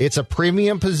 It's a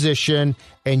premium position,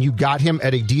 and you got him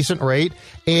at a decent rate.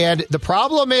 And the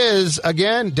problem is,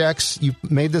 again, Dex, you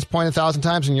made this point 1,000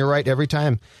 times, and you're right every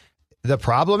time. The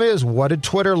problem is, what did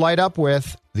Twitter light up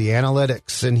with? The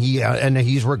analytics, and he's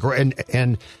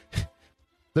and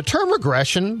the term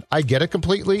regression, I get it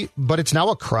completely, but it's now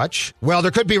a crutch. Well,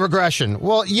 there could be regression.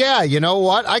 Well, yeah, you know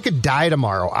what? I could die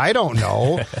tomorrow. I don't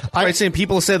know. I'm saying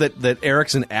people say that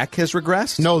Eriksson Ek has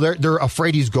regressed? No, they're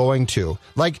afraid he's going to.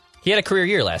 Like, he had a career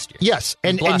year last year. Yes,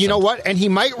 and you know what? And he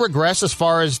might regress as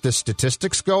far as the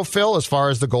statistics go, Phil, as far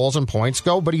as the goals and points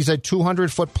go, but he's a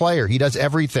 200-foot player. He does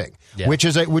everything, yeah. which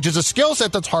is a skill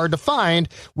set that's hard to find,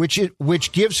 which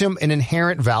gives him an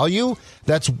inherent value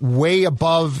that's way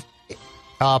above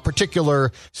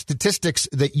particular statistics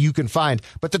that you can find.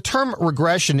 But the term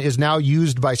regression is now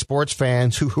used by sports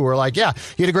fans who are like, yeah,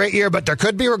 he had a great year, but there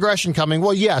could be regression coming.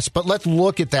 Well, yes, but let's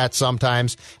look at that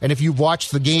sometimes. And if you watch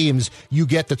the games, you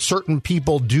get that certain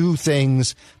people do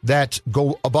things that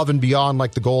go above and beyond,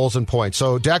 like the goals and points.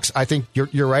 So, Dex, I think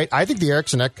you're right. I think the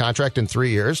Eriksson Ek contract in 3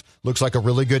 years looks like a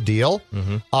really good deal.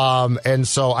 Mm-hmm. And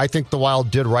so I think the Wild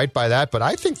did right by that. But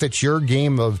I think that your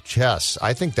game of chess,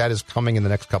 I think that is coming in the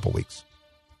next couple weeks.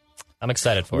 I'm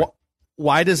excited for it.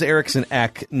 Why does Eriksson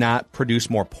Ek not produce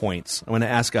more points? I'm going to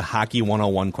ask a Hockey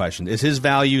 101 question. Is his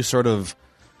value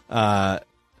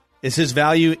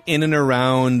in and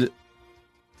around,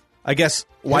 I guess,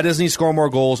 why doesn't he score more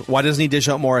goals? Why doesn't he dish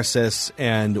out more assists?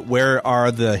 And where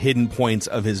are the hidden points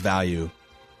of his value?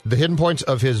 The hidden points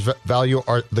of his value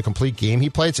are the complete game he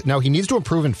plays. Now, he needs to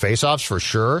improve in faceoffs for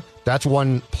sure. That's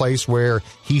one place where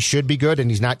he should be good,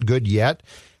 and he's not good yet.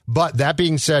 But that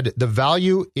being said, the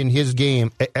value in his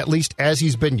game, at least as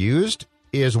he's been used,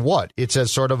 is what? It's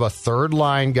as sort of a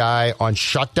third-line guy on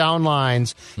shutdown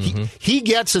lines. Mm-hmm. He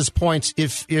gets his points.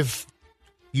 If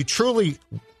you truly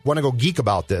want to go geek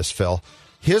about this, Phil,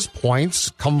 his points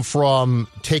come from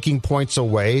taking points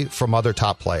away from other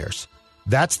top players.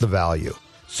 That's the value.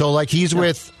 So, like,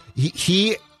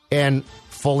 he and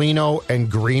Foligno and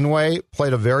Greenway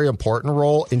played a very important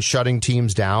role in shutting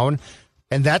teams down.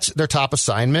 And that's their top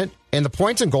assignment. And the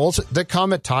points and goals that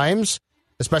come at times,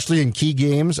 especially in key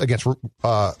games against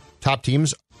top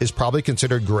teams, is probably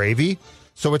considered gravy.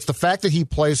 So it's the fact that he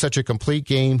plays such a complete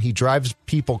game. He drives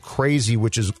people crazy,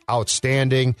 which is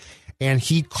outstanding. And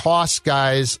he costs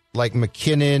guys like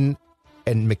McKinnon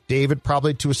and McDavid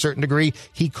probably to a certain degree.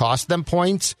 He costs them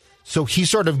points. So he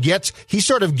sort of gets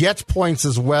points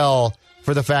as well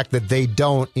for the fact that they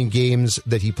don't in games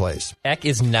that he plays. Ek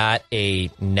is not a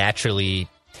naturally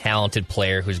talented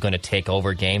player who's going to take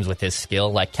over games with his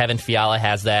skill. Like Kevin Fiala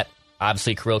has that.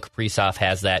 Obviously, Kirill Kaprizov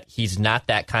has that. He's not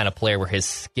that kind of player where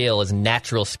his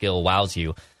natural skill wows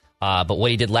you. But what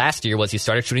he did last year was he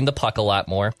started shooting the puck a lot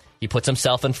more. He puts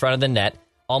himself in front of the net.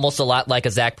 almost a lot like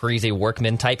a Zach Parise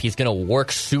workman type. He's going to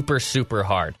work super, super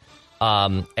hard.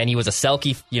 And he was a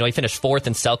Selke, he finished 4th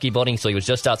in Selke voting, so he was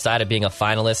just outside of being a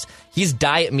finalist. He's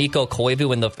Diet Mikko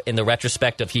Koivu in the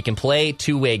retrospect of he can play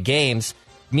two-way games.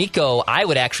 Mikko, I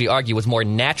would actually argue, was more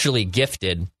naturally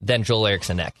gifted than Joel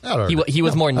Eriksson Ek. He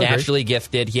was more naturally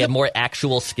gifted. He had more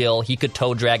actual skill. He could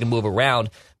toe drag and move around.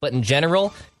 But in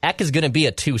general, Ek is going to be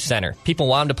a 2 center. People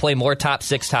want him to play more top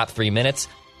 6, top 3 minutes.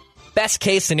 Best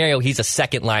case scenario, he's a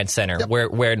second-line center,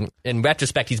 where in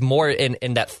retrospect, he's more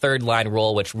in that third-line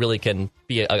role, which really can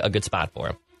be a good spot for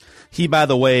him. He, by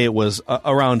the way, was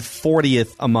around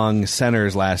 40th among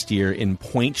centers last year in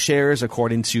point shares,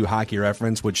 according to Hockey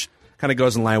Reference, which kind of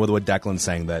goes in line with what Declan's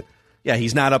saying, that,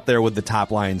 he's not up there with the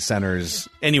top-line centers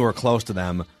anywhere close to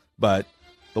them, but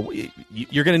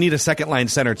you're going to need a second-line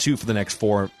center, too, for the next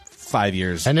 4-5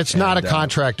 years. And it's not a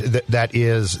contract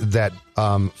that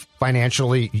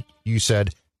financially you said,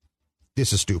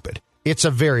 this is stupid. It's a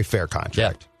very fair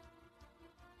contract.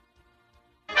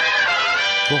 Yeah.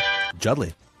 Cool.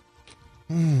 Judley.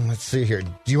 Let's see here.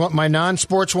 Do you want my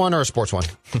non-sports one or a sports one?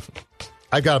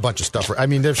 I've got a bunch of stuff. I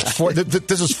mean, there's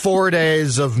this is 4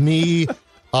 days of me,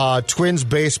 Twins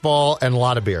baseball, and a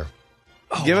lot of beer.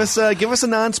 Give us a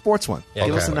non-sports one. Yeah,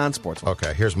 give us a non-sports one.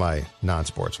 Okay, here's my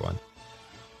non-sports one.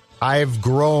 I've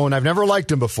grown. I've never liked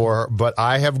them before, but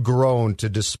I have grown to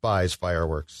despise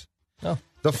fireworks. Oh.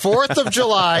 The 4th of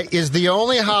July is the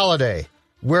only holiday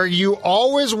where you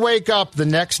always wake up the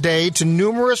next day to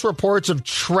numerous reports of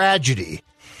tragedy.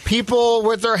 People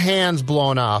with their hands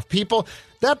blown off.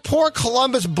 That poor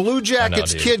Columbus Blue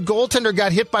Jackets kid goaltender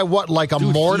got hit by what, a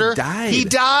mortar? He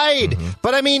died. Mm-hmm.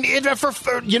 But I mean, I'm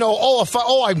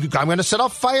going to set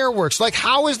off fireworks.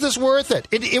 How is this worth it?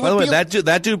 By the way,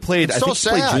 that dude played. I think he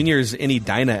played sad. Juniors in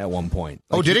Edina at one point.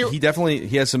 Did he? He definitely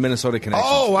has some Minnesota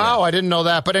connections. Oh wow, I didn't know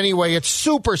that. But anyway, it's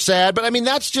super sad. But I mean,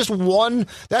 that's just one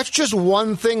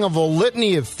thing of a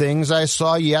litany of things I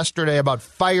saw yesterday about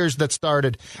fires that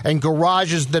started and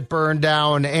garages that burned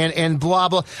down and blah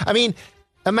blah. I mean.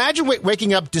 Imagine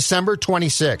waking up December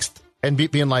 26th and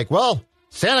being like, well,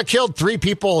 Santa killed 3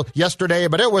 people yesterday,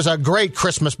 but it was a great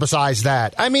Christmas besides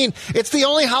that. I mean, it's the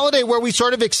only holiday where we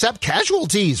sort of accept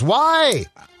casualties. Why?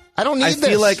 I don't need this. I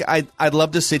feel like I'd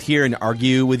love to sit here and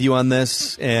argue with you on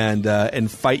this and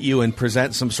fight you and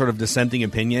present some sort of dissenting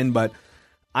opinion, but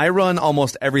I run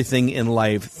almost everything in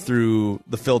life through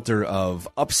the filter of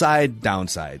upside,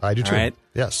 downside. I do too. Right?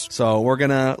 Yes. So we're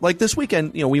gonna this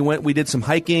weekend. We did some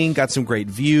hiking, got some great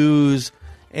views,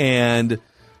 and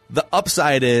the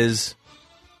upside is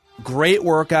great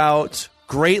workout,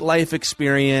 great life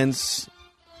experience,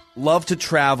 love to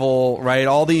travel, right?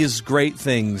 All these great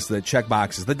things that check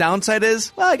boxes. The downside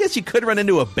is, well, I guess you could run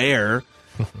into a bear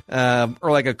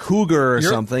or a cougar or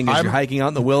something as you're hiking out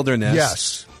in the wilderness.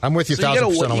 Yes. I'm with you 1,000% on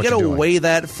what you're doing. You got to weigh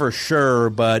that for sure,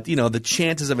 but the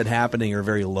chances of it happening are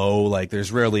very low.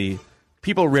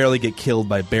 People rarely get killed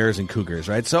by bears and cougars,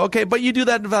 right? So but you do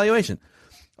that evaluation.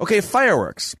 Okay,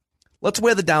 fireworks. Let's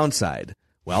weigh the downside.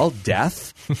 Well,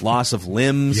 death, loss of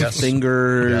limbs,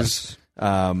 fingers,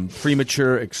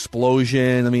 premature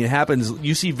explosion. I mean, it happens.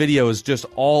 You see videos just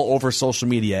all over social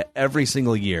media every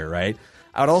single year, right?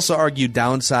 I would also argue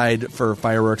downside for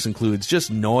fireworks includes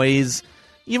just noise.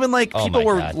 Even people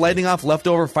were lighting off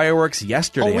leftover fireworks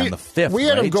yesterday on the 5th. We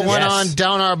had them going on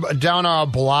down our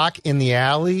block in the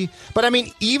alley. But I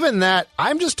mean, even that,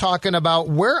 I'm just talking about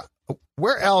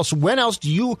when else do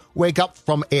you wake up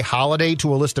from a holiday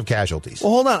to a list of casualties?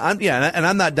 Well, hold on.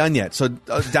 I'm not done yet. So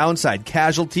downside,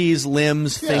 casualties,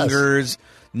 limbs, fingers,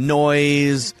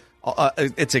 noise.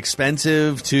 It's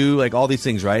expensive too, all these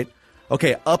things, right?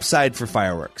 Okay, upside for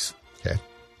fireworks. Okay.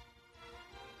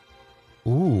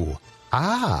 Ooh.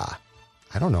 I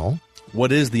don't know.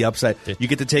 What is the upside? You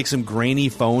get to take some grainy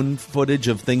phone footage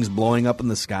of things blowing up in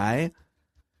the sky.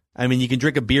 I mean, you can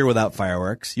drink a beer without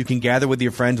fireworks. You can gather with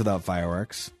your friends without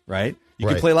fireworks, right? You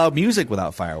can play loud music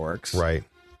without fireworks. Right.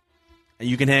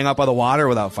 You can hang out by the water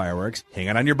without fireworks. Hang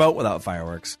out on your boat without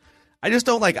fireworks. I just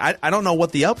don't I don't know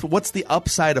what's the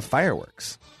upside of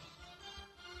fireworks.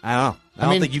 I don't know. I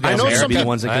don't think you guys are the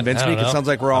ones that convince me. Because it sounds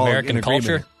like we're all American in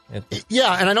culture. agreement.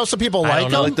 Yeah, and I know some people like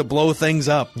them. Like to blow things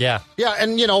up. Yeah. Yeah,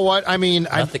 and you know what? I mean,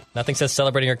 nothing says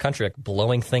celebrating your country like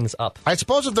blowing things up. I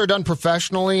suppose if they're done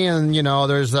professionally and,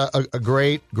 there's a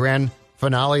great grand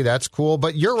finale, that's cool.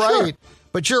 But you're right. Sure.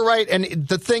 But you're right. And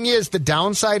the thing is, the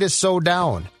downside is so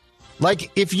down.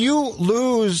 If you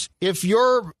lose, if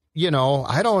your,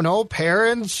 I don't know,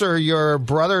 parents or your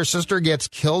brother or sister gets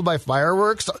killed by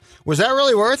fireworks, was that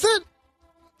really worth it?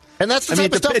 And that's the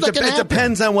type of stuff that can happen. It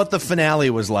depends on what the finale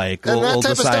was like. And that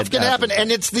type of stuff can happen.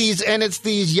 And it's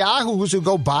these yahoos who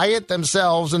go buy it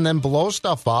themselves and then blow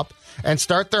stuff up and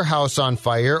start their house on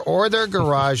fire or their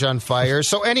garage on fire.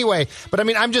 So anyway, but I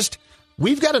mean,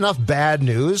 we've got enough bad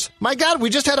news. My God, we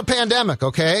just had a pandemic,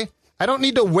 okay? I don't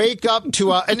need to wake up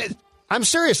to I'm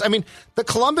serious. I mean, the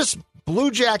Columbus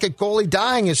Blue Jacket goalie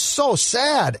dying is so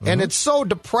sad, and it's so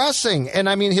depressing. And,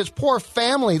 I mean, his poor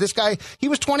family, this guy, he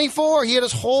was 24. He had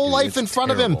his whole life in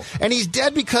front of him, and he's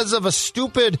dead because of a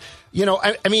stupid,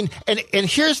 I mean, and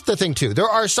here's the thing, too. There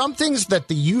are some things that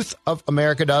the youth of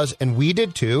America does, and we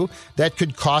did, too, that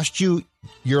could cost you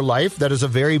your life. That is a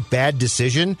very bad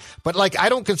decision. But, I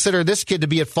don't consider this kid to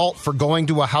be at fault for going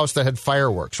to a house that had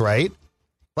fireworks, right?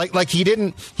 Like he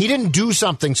didn't do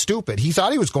something stupid. He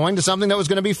thought he was going to something that was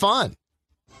going to be fun.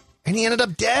 And he ended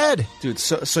up dead. Dude,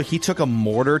 so he took a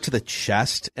mortar to the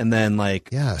chest and then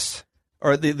yes.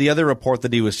 Or the other report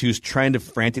that he was trying to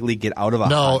frantically get out of a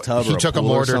hot tub. No, he took a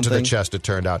mortar to the chest, it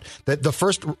turned out. The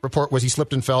first report was he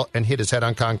slipped and fell and hit his head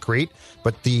on concrete,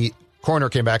 but the coroner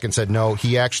came back and said no,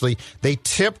 they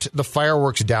tipped the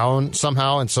fireworks down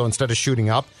somehow, and so instead of shooting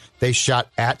up, they shot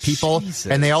at people,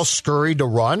 and they all scurried to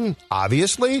run,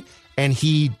 obviously, and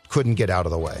he couldn't get out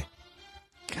of the way.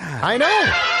 God. I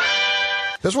know.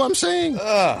 That's what I'm saying.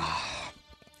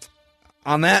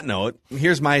 On that note,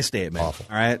 here's my statement. Awful.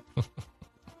 All right.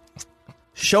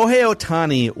 Shohei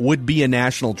Ohtani would be a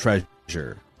national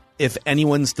treasure if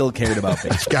anyone still cared about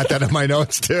baseball. Got that in my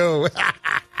notes, too.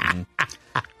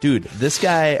 Dude, this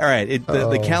guy, all right,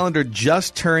 the calendar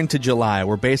just turned to July.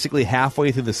 We're basically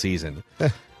halfway through the season.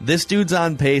 This dude's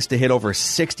on pace to hit over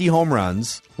 60 home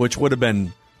runs, which would have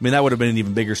been, that would have been an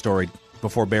even bigger story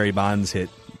before Barry Bonds hit.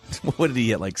 What did he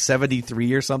hit,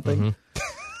 73 or something?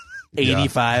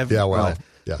 85? Yeah, well,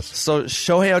 yes. So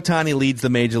Shohei Ohtani leads the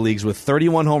major leagues with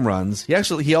 31 home runs. He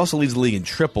also leads the league in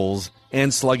triples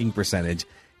and slugging percentage.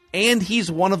 And he's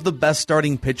one of the best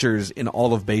starting pitchers in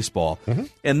all of baseball. Mm-hmm.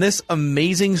 And this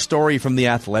amazing story from The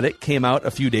Athletic came out a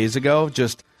few days ago,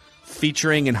 just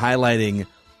featuring and highlighting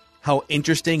how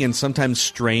interesting and sometimes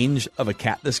strange of a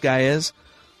cat this guy is.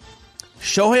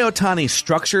 Shohei Ohtani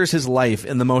structures his life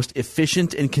in the most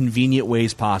efficient and convenient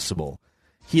ways possible.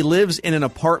 He lives in an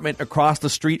apartment across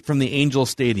the street from the Angels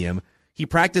Stadium. He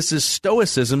practices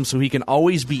stoicism so he can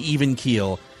always be even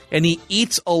keel. And he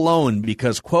eats alone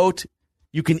because, quote,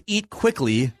 you can eat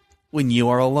quickly when you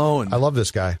are alone. I love this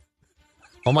guy.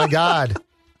 Oh, my God.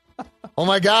 Oh,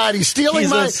 my God. He's stealing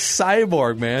He's a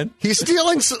cyborg, man. He's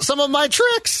stealing some of my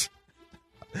tricks.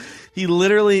 He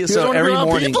literally, so every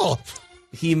morning, people.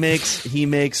 he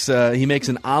makes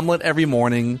an omelet every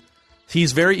morning.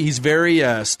 He's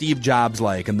very Steve Jobs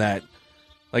like, in that,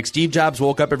 Steve Jobs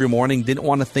woke up every morning, didn't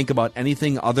want to think about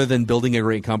anything other than building a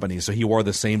great company. So he wore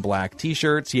the same black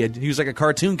T-shirts. He was like a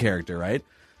cartoon character, right?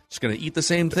 Just going to eat the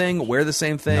same thing, wear the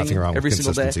same thing Nothing wrong every with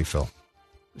single consistency, day. Phil.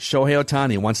 Shohei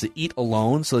Ohtani wants to eat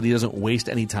alone so that he doesn't waste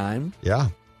any time. Yeah.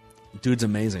 Dude's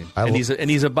amazing.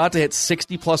 He's about to hit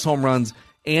 60-plus home runs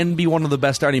and be one of the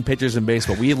best starting pitchers in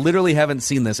baseball. We literally haven't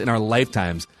seen this in our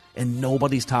lifetimes, and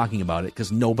nobody's talking about it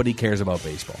because nobody cares about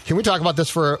baseball. Can we talk about this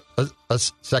for a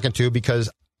second, too?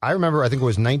 Because I remember, I think it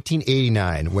was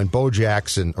 1989, when Bo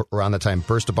Jackson, around that time,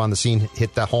 burst upon the scene,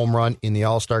 hit that home run in the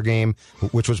All-Star game,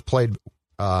 which was played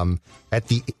at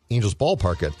the Angels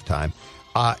ballpark at the time.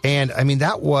 And,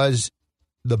 that was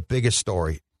the biggest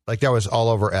story. That was all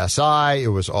over SI.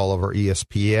 It was all over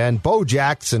ESPN. Bo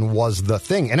Jackson was the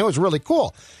thing, and it was really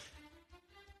cool.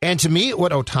 And to me,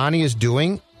 what Ohtani is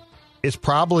doing is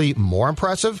probably more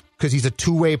impressive because he's a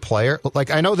two-way player.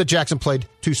 I know that Jackson played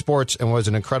two sports and was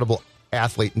an incredible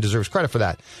athlete and deserves credit for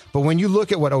that. But when you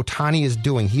look at what Ohtani is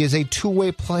doing, he is a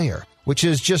two-way player, which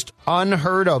is just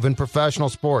unheard of in professional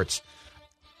sports.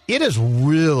 It is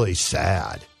really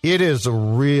sad. It is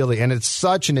really, and it's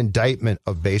such an indictment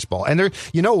of baseball. And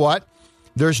you know what?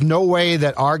 There's no way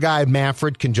that our guy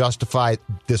Manfred can justify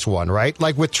this one, right?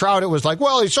 With Trout, it was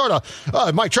he's sort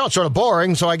of, Mike Trout's sort of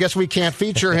boring, so I guess we can't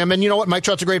feature him. And you know what? Mike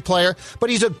Trout's a great player,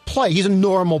 but he's a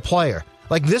normal player.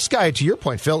 This guy, to your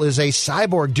point, Phil, is a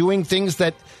cyborg doing things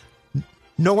that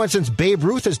no one since Babe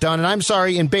Ruth has done. And I'm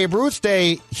sorry, in Babe Ruth's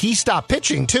day, he stopped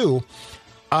pitching too.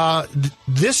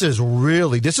 This is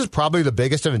probably the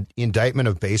biggest indictment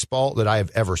of baseball that I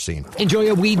have ever seen. Enjoy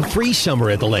a weed-free summer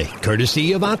at the lake,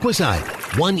 courtesy of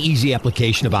Aquaside. One easy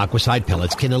application of Aquaside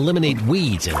pellets can eliminate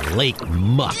weeds and lake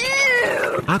muck.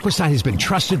 Aquaside has been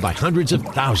trusted by hundreds of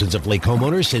thousands of lake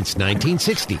homeowners since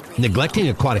 1960. Neglecting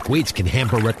aquatic weeds can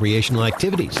hamper recreational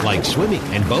activities like swimming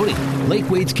and boating. Lake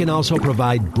weeds can also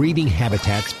provide breeding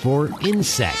habitats for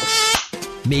insects.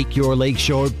 Make your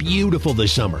lakeshore beautiful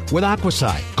this summer with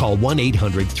Aquaside. Call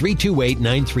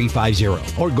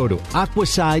 1-800-328-9350 or go to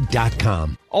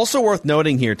aquaside.com. Also worth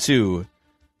noting here, too,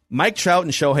 Mike Trout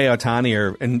and Shohei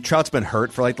Ohtani and Trout's been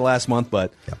hurt for like the last month,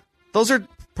 but those are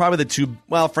probably the two,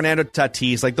 Fernando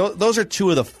Tatis, like those are two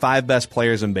of the 5 best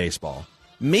players in baseball.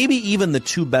 Maybe even the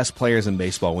 2 best players in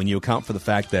baseball when you account for the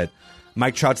fact that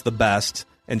Mike Trout's the best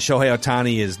and Shohei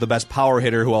Ohtani is the best power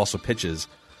hitter who also pitches.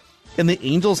 And the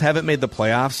Angels haven't made the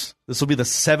playoffs. This will be the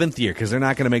 7th year because they're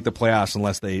not going to make the playoffs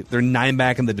unless they're 9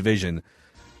 back in the division.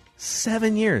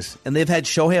 7 years. And they've had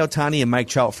Shohei Ohtani and Mike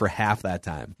Trout for half that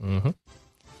time.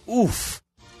 Mm-hmm. Oof.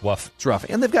 Woof. It's rough.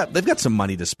 And they've got some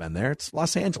money to spend there. It's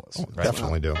Los Angeles. Right.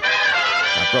 Definitely do.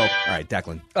 Not broke. All right,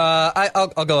 Declan.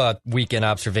 I'll go a weekend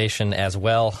observation as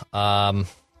well.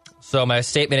 So my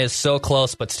statement is so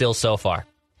close, but still so far.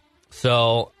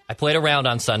 So I played around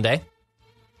on Sunday.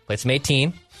 Played some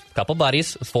 18. A couple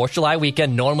buddies. It was 4th of July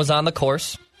weekend. No one was on the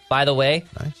course. By the way,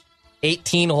 nice.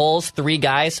 18 holes, 3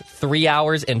 guys, 3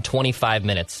 hours and 25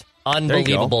 minutes.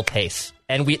 Unbelievable pace.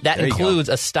 And that includes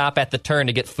a stop at the turn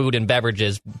to get food and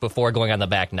beverages before going on the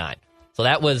back 9. So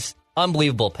that was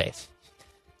unbelievable pace.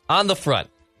 On the front,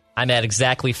 I'm at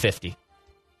exactly 50.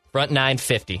 Front 9,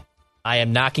 50. I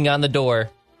am knocking on the door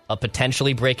of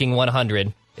potentially breaking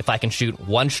 100 if I can shoot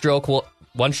one stroke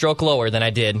lower than I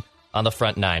did on the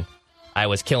front 9. I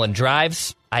was killing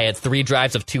drives. I had 3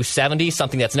 drives of 270,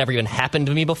 something that's never even happened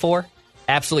to me before.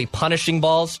 Absolutely punishing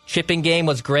balls. Chipping game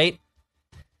was great.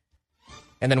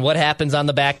 And then what happens on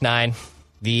the back 9?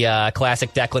 The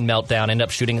classic Declan meltdown. Ended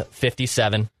up shooting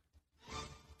 57.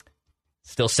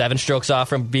 Still 7 strokes off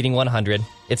from beating 100.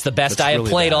 It's the best I have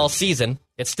played all season.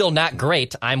 It's still not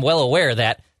great. I'm well aware of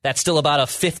that. That's still about a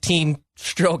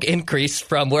 15-stroke increase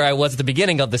from where I was at the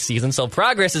beginning of the season. So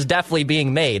progress is definitely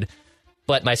being made.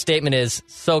 But my statement is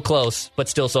so close, but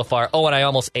still so far. Oh, and I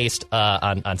almost aced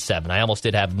on 7. I almost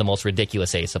did have the most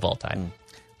ridiculous ace of all time.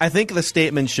 I think the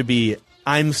statement should be,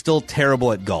 I'm still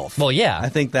terrible at golf. Well, yeah. I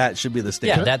think that should be the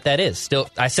statement. Yeah, that is. Still,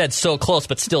 I said so close,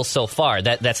 but still so far.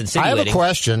 That's insinuating. I have a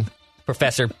question.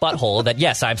 Professor Butthole, that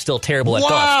yes, I'm still terrible at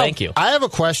golf. Thank you. I have a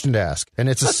question to ask, and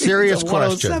it's a serious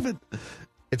question.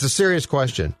 It's a serious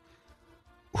question.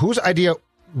 Whose idea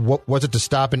was it to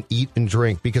stop and eat and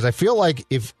drink? Because I feel like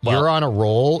if you're on a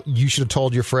roll, you should have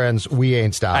told your friends, we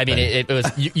ain't stopping. I mean, it was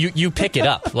you pick it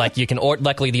up. Like you can,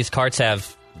 luckily these carts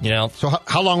have, So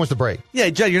how long was the break? Yeah,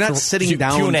 Judd, you're not sitting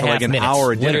down for like an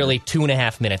hour. Literally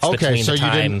 2.5 minutes between the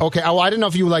time. You didn't. Okay, I didn't know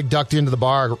if you ducked into the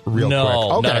bar real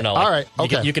quick. No. All right.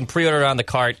 Okay. You can pre-order on the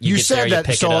cart. You get said there, that, you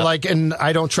pick so it up. and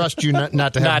I don't trust you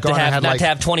not to have to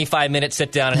have 25 minutes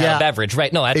sit down and have a beverage.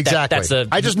 Right? No, exactly. That's a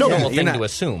I just know normal thing to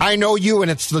assume. I know you, and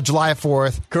it's the July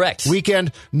 4th. Correct.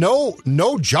 Weekend. No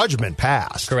judgment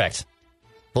passed. Correct.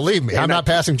 Believe me, I'm not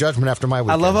passing judgment after my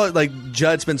weekend. I love how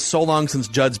Judd's been so long since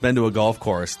Judd's been to a golf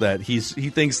course that he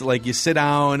thinks you sit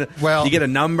down, you get a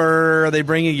number, they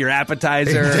bring you your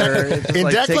appetizer. In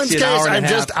Declan's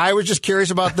case, I was just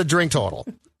curious about the drink total,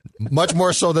 much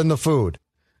more so than the food.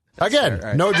 Again,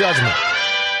 right. No judgment.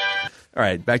 All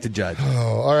right, back to Judd.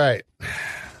 Oh, all right.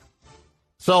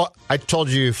 So I told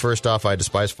you first off, I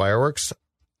despise fireworks.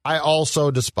 I also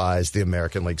despise the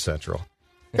American League Central.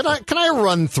 Can I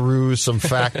run through some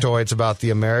factoids about the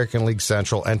American League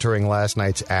Central entering last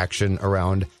night's action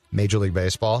around Major League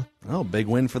Baseball? Oh, big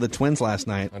win for the Twins last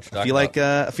night. I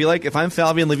feel like if I'm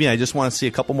Falvey and Levine, I just want to see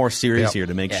a couple more series here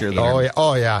to make sure that.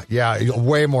 Oh yeah,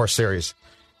 way more series.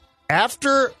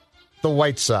 After the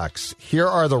White Sox, here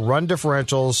are the run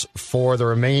differentials for the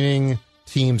remaining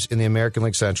teams in the American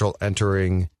League Central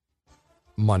entering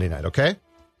Monday night. Okay,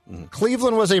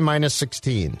 Cleveland was a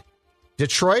 -16.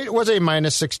 Detroit was a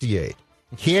 -68.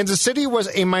 Kansas City was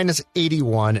a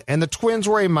 -81. And the Twins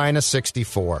were a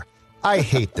 -64. I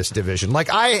hate this division.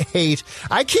 I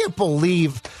can't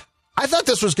believe. I thought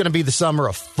this was going to be the summer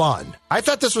of fun. I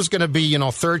thought this was going to be,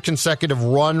 third consecutive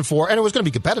run for, and it was going to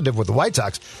be competitive with the White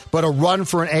Sox, but a run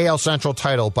for an AL Central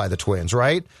title by the Twins,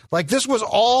 right? This was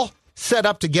all set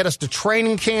up to get us to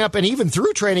training camp, and even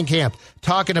through training camp,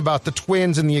 talking about the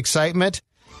Twins and the excitement.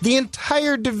 The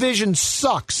entire division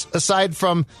sucks, aside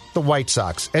from the White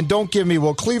Sox. And don't give me,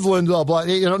 Cleveland, blah, blah.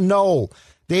 No.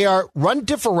 They are, run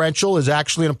differential is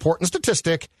actually an important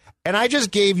statistic. And I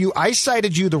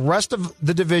cited you the rest of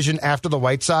the division after the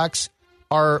White Sox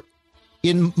are,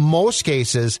 in most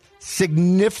cases,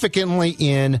 significantly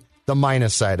in the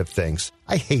minus side of things.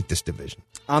 I hate this division.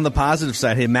 On the positive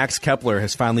side, Max Kepler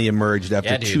has finally emerged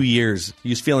after 2 years. He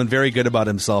was feeling very good about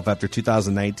himself after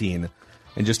 2019.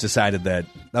 And just decided that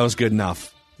was good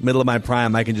enough. Middle of my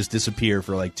prime, I can just disappear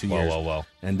for 2 years. Whoa.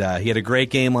 And he had a great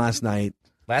game last night.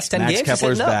 Last 10 Max games.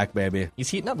 Kepler's back, baby. He's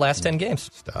heating up last 10 games.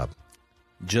 Stop.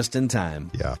 Just in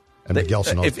time. Yeah. And Miguel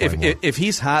Sano's if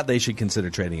he's hot, they should consider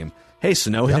trading him. Hey,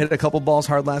 Sano hit a couple balls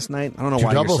hard last night. I don't know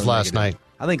why. 2 doubles last night.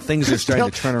 I think things are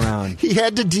starting to turn around. He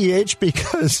had to DH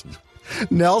because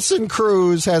Nelson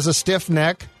Cruz has a stiff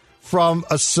neck from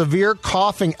a severe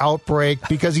coughing outbreak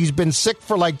because he's been sick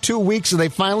for like 2 weeks, and they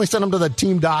finally sent him to the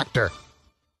team doctor.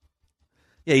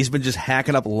 Yeah, he's been just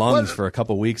hacking up lungs for a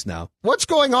couple weeks now. What's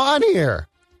going on here?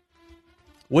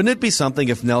 Wouldn't it be something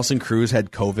if Nelson Cruz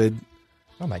had COVID?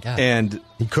 Oh my God! And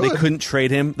they couldn't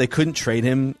trade him. They couldn't trade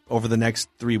him over the next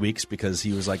 3 weeks because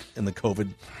he was like in the COVID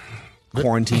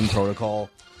quarantine protocol.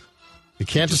 You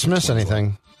can't dismiss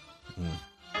anything.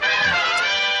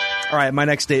 All right, my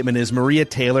next statement is Maria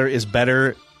Taylor is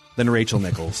better than Rachel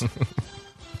Nichols.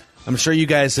 I'm sure you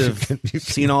guys have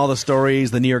seen all the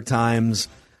stories, the New York Times.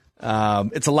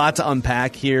 It's a lot to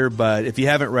unpack here, but if you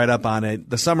haven't read up on it,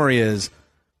 the summary is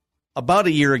about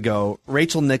a year ago,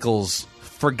 Rachel Nichols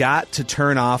forgot to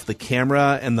turn off the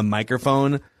camera and the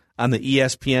microphone on the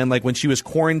ESPN. Like when she was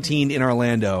quarantined in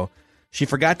Orlando, she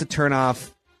forgot to turn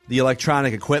off the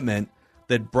electronic equipment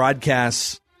that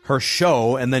broadcasts her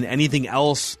show and then anything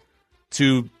else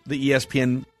to the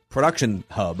ESPN production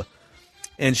hub.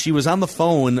 And she was on the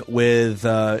phone with,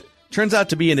 turns out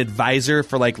to be an advisor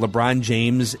for like LeBron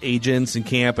James agents in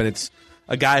camp. And it's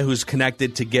a guy who's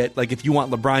connected to get, like, if you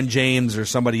want LeBron James or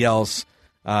somebody else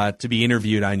to be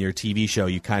interviewed on your TV show,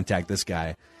 you contact this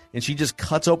guy. And she just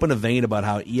cuts open a vein about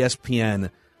how ESPN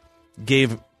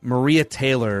gave Maria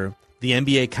Taylor the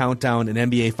NBA Countdown and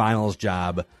NBA Finals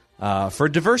job for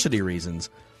diversity reasons.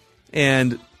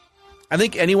 And I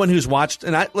think anyone who's watched,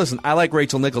 and I like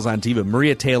Rachel Nichols on TV, but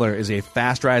Maria Taylor is a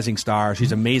fast-rising star.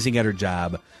 She's amazing at her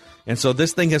job. And so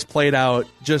this thing has played out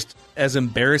just as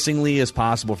embarrassingly as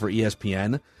possible for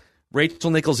ESPN.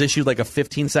 Rachel Nichols issued like a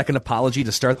 15-second apology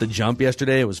to start the jump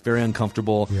yesterday. It was very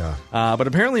uncomfortable. Yeah. But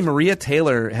apparently Maria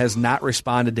Taylor has not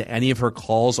responded to any of her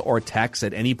calls or texts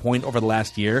at any point over the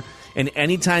last year. And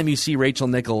anytime you see Rachel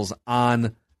Nichols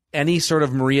on any sort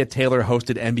of Maria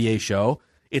Taylor-hosted NBA show,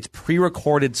 it's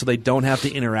pre-recorded so they don't have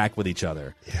to interact with each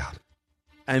other. Yeah.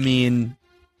 I mean,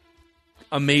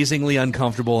 amazingly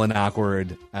uncomfortable and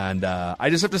awkward. And I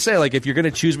just have to say, like, if you're going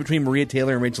to choose between Maria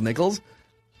Taylor and Rachel Nichols,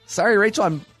 sorry, Rachel,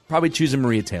 I'm probably choosing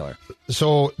Maria Taylor.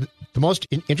 So the most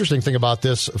interesting thing about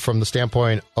this from the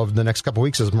standpoint of the next couple of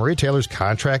weeks is Maria Taylor's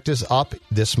contract is up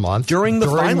this month. During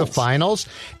the finals.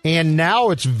 And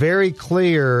now it's very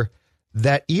clear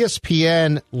that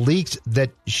ESPN leaked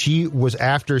that she was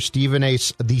after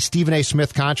the Stephen A.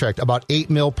 Smith contract, about $8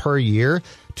 million per year,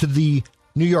 to the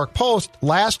New York Post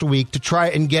last week to try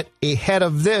and get ahead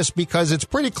of this because it's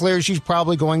pretty clear she's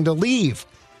probably going to leave.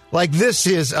 Like, this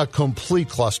is a complete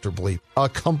cluster bleep.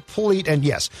 And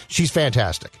yes, she's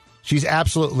fantastic. She's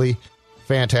absolutely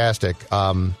fantastic.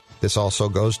 This also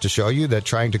goes to show you that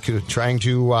trying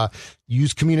to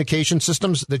use communication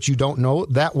systems that you don't know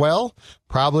that well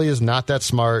probably is not that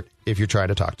smart if you're trying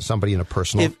to talk to somebody in a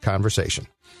personal conversation.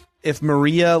 If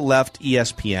Maria left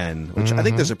ESPN, which I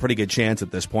think there's a pretty good chance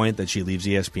at this point that she leaves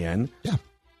ESPN, yeah,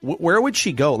 where would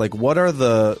she go? Like, what are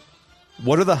the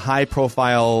high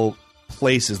profile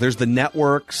places? There's the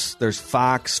networks. There's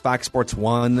Fox Sports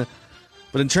 1.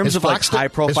 But in terms of like high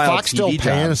profile, is Fox TV still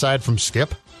paying jobs, aside from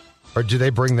Skip, or do they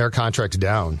bring their contracts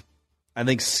down? I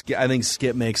think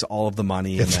Skip makes all of the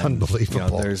money. It's and then,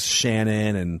 unbelievable. There's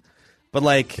Shannon but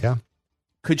like, yeah.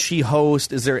 Could she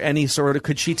host? Is there any sort of?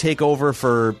 Could she take over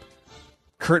for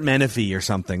Kurt Menefee or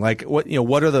something? Like, what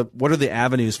are the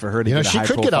avenues for her to? Get she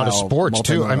could get out of sports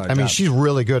too. I mean, she's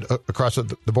really good across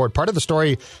the board. Part of the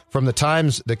story from the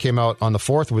Times that came out on the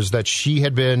 4th was that she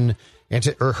had been,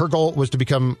 her goal was to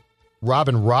become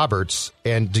Robin Roberts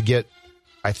and to get,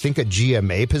 I think, a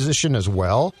GMA position as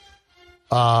well.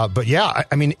 But yeah,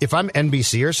 I mean, if I'm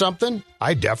NBC or something,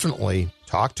 I definitely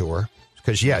talk to her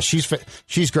because yeah,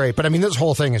 she's great. But I mean, this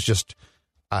whole thing is just,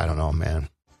 I don't know, man.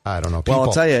 I don't know. Well,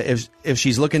 I'll tell you, if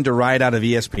she's looking to ride out of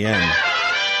ESPN,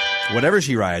 whatever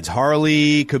she rides,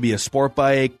 Harley, could be a sport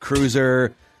bike,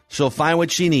 cruiser, she'll find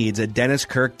what she needs at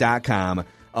DennisKirk.com.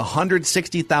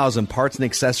 160,000 parts and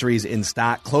accessories in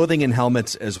stock, clothing and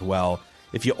helmets as well.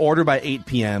 If you order by 8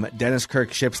 p.m., Dennis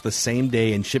Kirk ships the same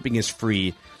day and shipping is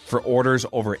free for orders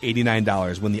over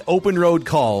 $89. When the open road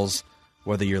calls,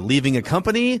 whether you're leaving a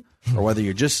company or whether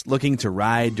you're just looking to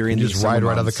ride during these just summer ride months,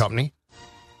 right out of the company.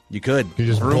 You could. You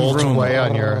just bolt away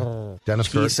on your Dennis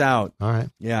Kirk. Peace out. All right.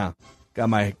 Yeah. Got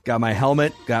my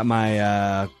helmet, got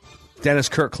my Dennis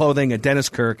Kirk clothing at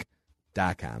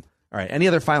DennisKirk.com. All right. Any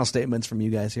other final statements from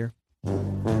you guys here?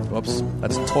 Whoops.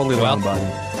 That's totally the wrong button.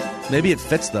 Maybe it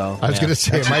fits, though. I was going to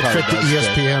say, it might fit the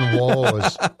ESPN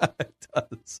woes. It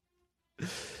does.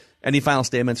 Any final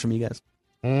statements from you guys?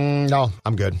 No,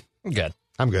 I'm good. I'm good.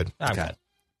 I'm good. I'm Okay.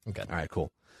 good. All right, cool.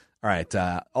 All right.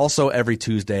 Also, every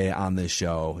Tuesday on this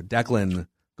show, Declan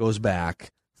goes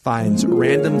back, finds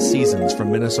random seasons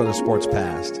from Minnesota sports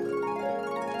past,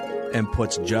 and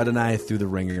puts Judd and I through the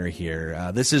ringer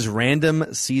here. This is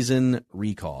Random Season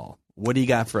Recall. What do you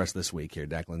got for us this week here,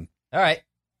 Declan? All right.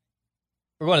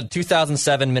 We're going to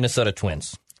 2007 Minnesota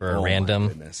Twins for a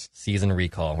random season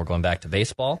recall. We're going back to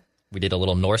baseball. We did a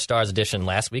little North Stars edition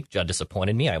last week. Judd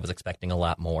disappointed me. I was expecting a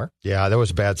lot more. Yeah, that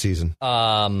was a bad season.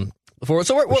 We'll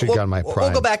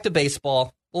go back to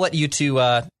baseball. We'll let you two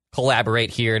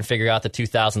collaborate here and figure out the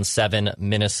 2007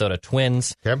 Minnesota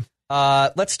Twins. Okay.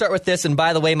 Let's start with this. And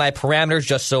by the way, my parameters,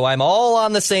 just so I'm all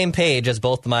on the same page as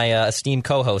both my esteemed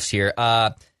co-hosts here.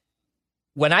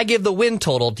 When I give the win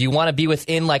total, do you want to be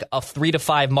within like a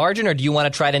 3-5 margin, or do you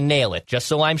want to try to nail it? Just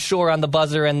so I'm sure on the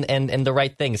buzzer and the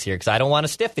right things here, because I don't want to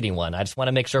stiff anyone. I just want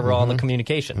to make sure we're all in the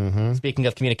communication. Speaking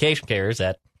of communication carriers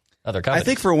at other companies.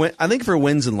 I think for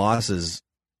wins and losses,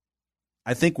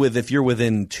 I think if you're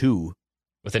within 2.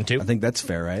 Within 2? I think that's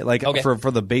fair, right? Like okay.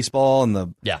 for the baseball and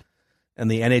the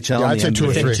and the NHL. Yeah, and I'd say 2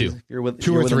 or 3. 2. You're with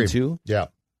 2 or 3. 2? Yeah.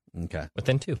 Okay.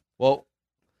 Within 2. Well,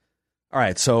 all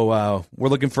right. So we're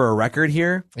looking for a record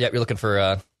here. Yeah, you're looking for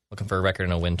a record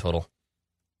and a win total.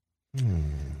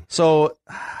 So,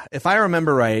 if I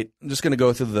remember right, I'm just going to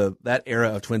go through that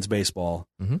era of Twins baseball.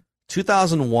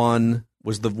 2001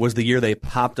 was the year they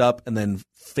popped up and then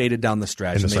faded down the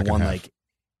stretch, and they won like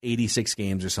 86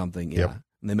 games or something. Yeah,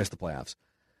 and they missed the playoffs.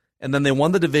 And then they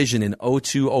won the division in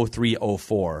 02, 03,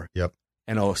 04,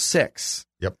 and 06.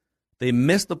 Yep. They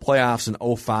missed the playoffs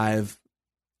in 05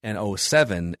 and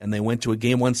 07, and they went to a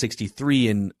game 163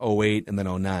 in 08 and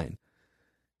then 09.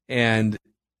 And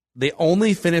they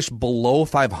only finished below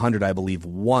 500, I believe,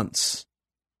 once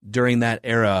during that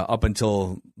era up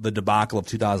until the debacle of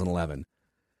 2011.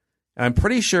 And I'm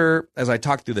pretty sure, as I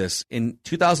talk through this, in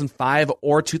 2005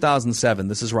 or 2007,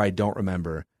 this is where I don't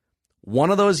remember,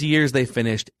 one of those years they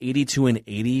finished 82 and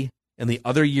 80, and the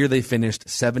other year they finished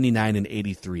 79 and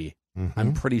 83.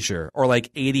 I'm pretty sure. Or like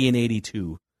 80 and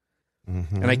 82.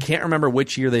 And I can't remember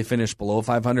which year they finished below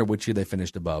 500, which year they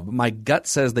finished above. But my gut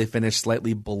says they finished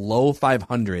slightly below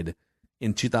 500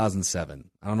 in 2007.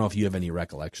 I don't know if you have any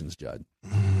recollections, Judd.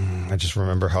 I just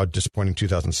remember how disappointing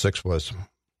 2006 was.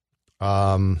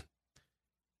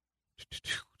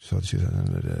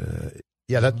 Yeah,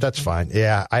 that's fine.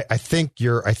 Yeah, I think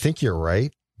you're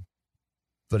right,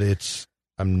 but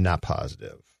I'm not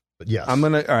positive. But yes, I'm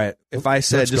gonna. All right, if I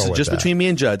said just between me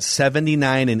and Judd,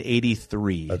 79 and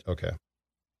 83. Okay.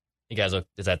 You guys,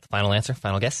 is that the final answer?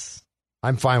 Final guess?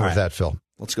 I'm fine with that, Phil.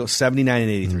 Let's go 79 and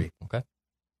 83. Okay.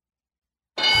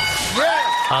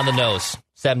 On the nose,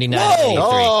 79 and 83.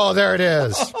 Oh, there it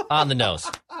is. On the nose,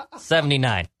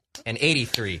 79 and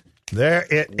 83. There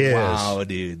it is. Wow,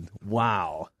 dude.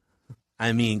 Wow.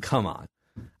 I mean, come on.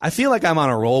 I feel like I'm on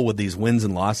a roll with these wins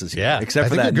and losses here. Yeah. Except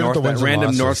for that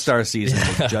random North Star season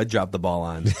that Judd dropped the ball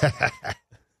on.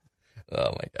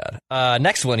 Oh, my God.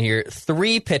 Next one here.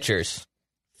 3 pitchers.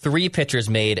 3 pitchers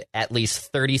made at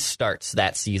least 30 starts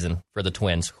that season for the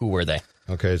Twins. Who were they?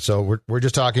 Okay, so we're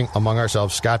just talking among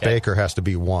ourselves. Scott Baker has to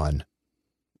be one.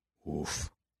 Oof.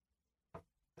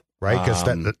 Right?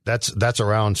 Because that's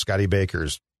around Scotty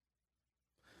Baker's.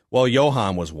 Well,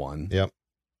 Johan was one. Yep.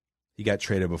 He got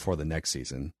traded before the next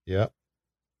season. Yep.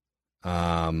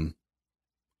 07.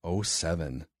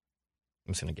 I'm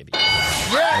just going to give you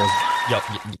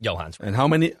Johan's. And how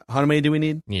many do we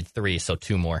need? We need 3, so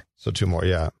 2 more. So 2 more,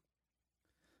 yeah.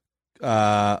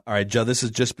 All right, Joe, this is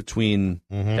just between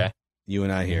you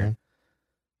and I here.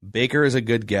 Baker is a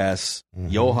good guess.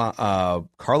 Johan,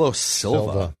 Carlos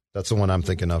Silva. That's the one I'm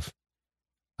thinking of.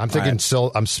 I'm thinking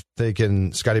I'm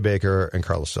thinking Scotty Baker and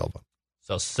Carlos Silva.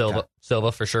 So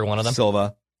Silva for sure, one of them.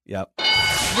 Silva, yep. Okay,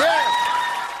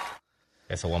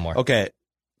 so one more. Okay,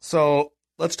 so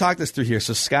let's talk this through here.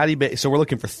 So so we're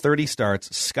looking for 30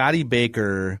 starts. Scotty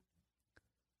Baker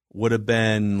would have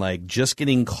been like just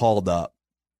getting called up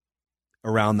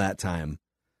around that time.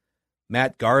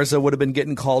 Matt Garza would have been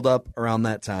getting called up around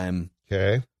that time.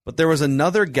 Okay, but there was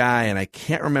another guy, and I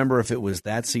can't remember if it was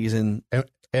that season.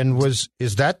 And is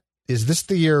this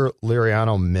the year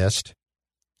Liriano missed?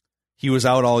 He was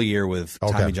out all year with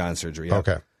Tommy John surgery. Yep.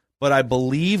 Okay. But I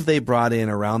believe they brought in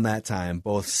around that time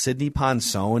both Sidney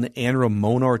Ponson and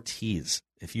Ramon Ortiz,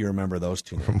 if you remember those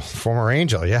two names. Former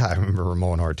Angel, yeah, I remember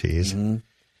Ramon Ortiz.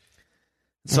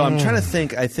 So I'm trying to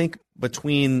think. I think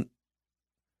between,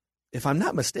 if I'm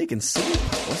not mistaken,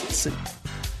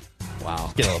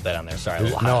 Wow. Get a little bit on there. Sorry, a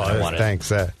little hot than I wanted.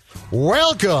 Thanks.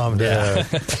 Welcome to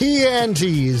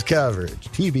TNT's coverage,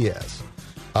 TBS.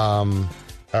 All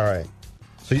right.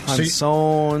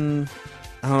 Hanson,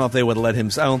 I don't know if they would let him.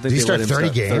 I don't think Did he they let him start 30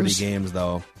 start games? 30 games,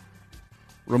 though.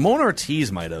 Ramon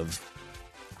Ortiz might have.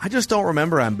 I just don't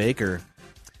remember on Baker.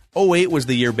 08 was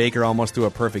the year Baker almost threw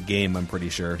a perfect game, I'm pretty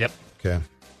sure. Yep. Okay.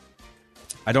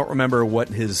 I don't remember what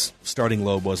his starting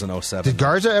load was in 07. Did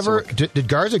Garza ever? Did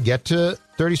Garza get to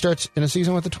 30 starts in a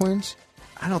season with the Twins?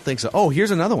 I don't think so. Oh,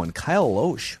 here's another one. Kyle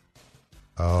Loesch.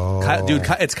 Oh,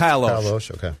 it's Kyle Loesch. Kyle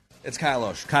Loesch. Okay. It's Kyle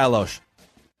Loesch. Kyle Loesch.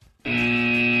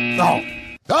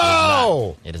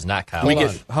 Oh! It is not Kyle. We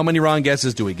get how many wrong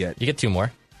guesses do we get? You get 2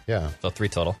 more. Yeah. So 3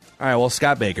 total. All right. Well,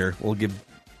 Scott Baker. We'll give.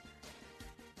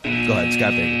 Go ahead,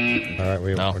 Scott Baker. All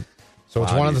right. No. So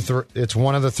it's it's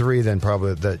one of the three then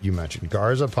probably that you mentioned: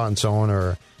 Garza, Ponson,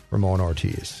 or Ramon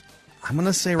Ortiz. I'm going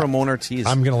to say Ramon Ortiz.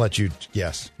 I'm going to let you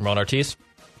guess. Ramon Ortiz?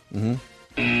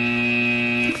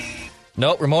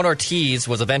 No, Ramon Ortiz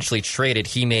was eventually traded.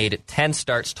 He made 10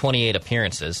 starts, 28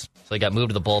 appearances. So he got moved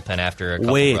to the bullpen after a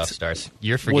couple of rough starts.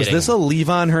 You're forgetting. Was this a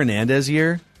Levon Hernandez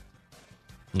year?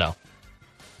 No,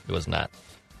 it was not.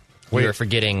 We were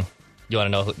forgetting. You want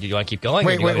to know? You want to keep going?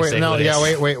 Wait. No, yeah,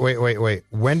 wait.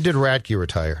 When did Radke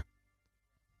retire?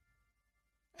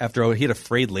 After he had a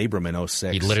frayed labrum in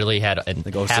 06. He literally had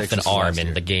half an arm in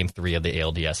year. the Game 3 of the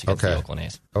ALDS against the Oakland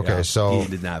A's. Okay, Yeah, so he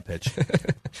did not pitch.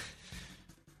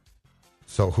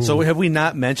 So who? So have we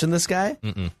not mentioned this guy?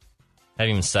 Mm-mm.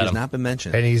 Haven't even said He's him. not been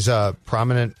mentioned. And he's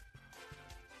prominent.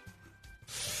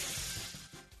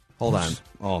 Hold on.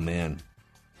 Oh man.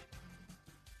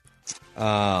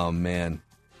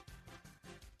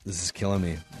 This is killing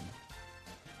me.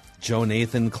 Joe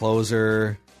Nathan,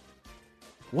 closer.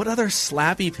 What other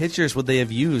slappy pitchers would they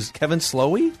have used? Kevin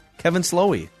Slowey?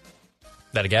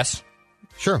 That a guess?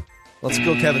 Sure. Let's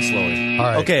go Kevin Slowey. All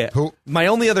right. Okay. Who? My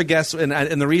only other guess, and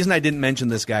the reason I didn't mention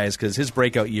this guy is because his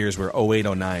breakout years were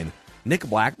 08, 09. Nick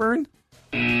Blackburn?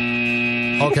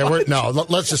 Okay,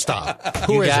 let's just stop.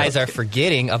 Who You is guys it? are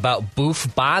forgetting about Boof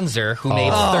Bonzer, who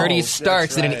made 30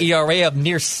 starts and an ERA of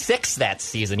near 6 that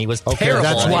season. He was terrible.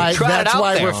 That's and he why. trotted That's out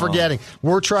why there. we're forgetting.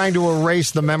 We're trying to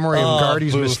erase the memory of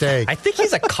Gardy's Boof. mistake. I think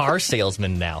he's a car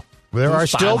salesman now. There Boof are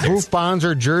still Bonzer. Boof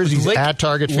Bonzer jerseys at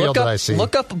Target Field that I see.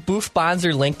 Look up Boof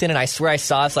Bonzer LinkedIn, and I swear I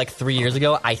saw this like 3 years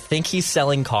ago. I think he's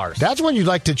selling cars. That's when you'd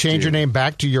like to change your name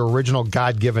back to your original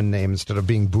God-given name instead of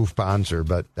being Boof Bonzer,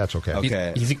 but that's okay.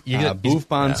 Okay. Boof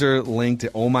Bonzer linked.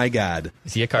 Oh my God.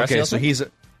 Is he a car Okay, salesman?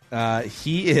 so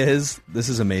he is. This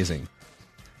is amazing.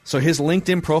 So his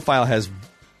LinkedIn profile has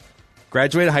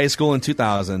graduated high school in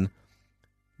 2000,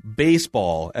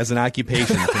 baseball as an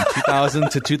occupation from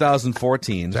 2000 to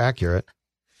 2014. It's accurate.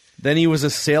 Then he was a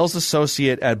sales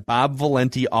associate at Bob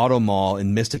Valenti Auto Mall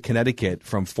in Mystic, Connecticut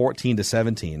from 14 to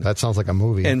 17. That sounds like a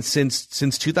movie. And since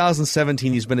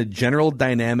 2017, he's been a General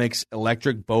Dynamics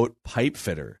electric boat pipe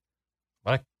fitter.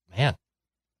 What a man.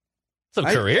 Some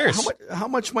careers. How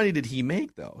much money did he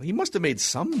make, though? He must have made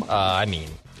some money. I mean,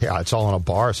 yeah, it's all in a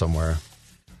bar somewhere.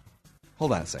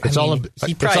 Hold on a second. It's all in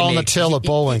the till at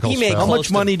Bullwinkle's. How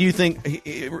much money do you think?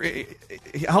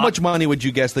 How much money would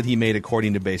you guess that he made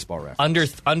according to Baseball Reference?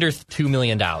 under $2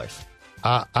 million.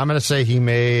 I'm going to say he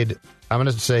made.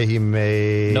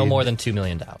 No more than $2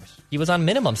 million. He was on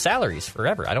minimum salaries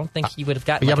forever. I don't think he would have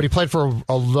gotten. Yeah, but he played for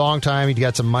a long time. He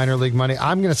got some minor league money.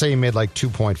 I'm going to say he made like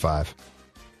 2.5.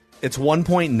 It's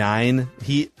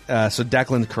 1.9. So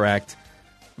Declan's correct.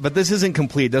 But this isn't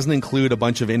complete. It doesn't include a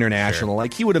bunch of international. Sure.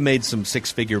 Like, he would have made some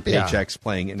six-figure paychecks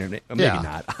playing internet. Maybe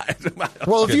not.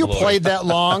 Well, if you played that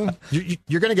long,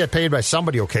 you're going to get paid by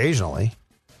somebody occasionally.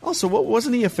 Also,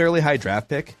 wasn't he a fairly high draft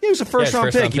pick? He was a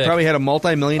first-round pick. He probably had a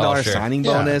multi-million-dollar signing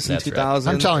bonus in 2000.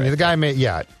 Right. I'm telling you, the guy made,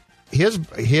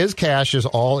 his cash is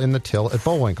all in the till at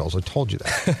Bullwinkle's. I told you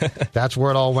that. That's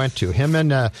where it all went to. Him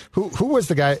and, who was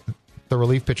the guy, the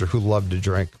relief pitcher who loved to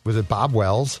drink? Was it Bob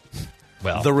Wells?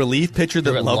 Well, the relief pitcher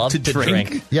that loved to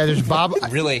drink. Yeah, there's Bob.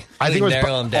 really? I think it was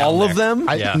narrow him down all there. of them.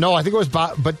 No, I think it was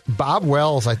Bob. But Bob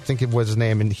Wells, I think it was his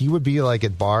name, and he would be like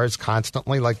at bars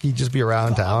constantly. Like, he'd just be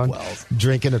around town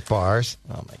drinking at bars.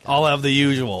 Oh my God! I'll have the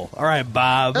usual. All right,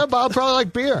 Bob. Yeah, Bob probably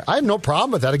liked beer. I had no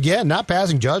problem with that. Again, not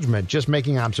passing judgment, just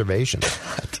making observations.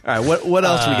 All right, what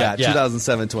else we got?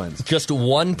 2007 Twins. Just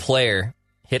one player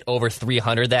hit over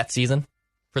 300 that season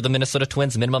for the Minnesota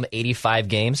Twins. Minimum 85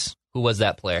 games. Who was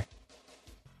that player?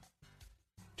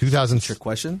 2000. Trick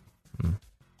question?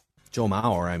 Joe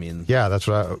Mauer, I mean. Yeah, that's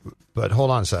what but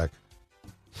hold on a sec.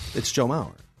 It's Joe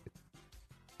Mauer.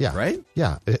 Yeah. Right?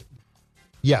 Yeah.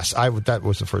 Yes, that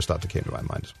was the first thought that came to my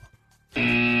mind as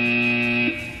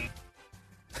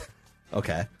well.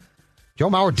 Okay. Joe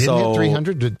Mauer didn't hit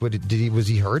 300. Was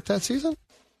he hurt that season?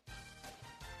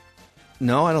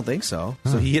 No, I don't think so.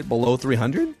 So he hit below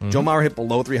 300? Mm-hmm. Joe Mauer hit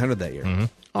below 300 that year. Mm-hmm.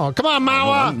 Oh, come on,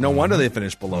 Mauer. No wonder they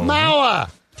finished below. Mauer.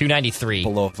 293.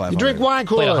 Below 500. You drink wine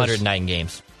coolers. Played 109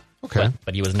 games. Okay.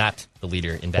 But he was not the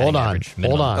leader in batting average.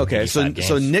 Hold on. Okay,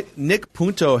 so Nick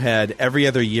Punto had every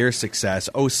other year success.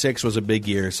 06 was a big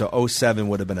year, so 07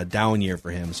 would have been a down year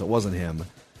for him, so it wasn't him.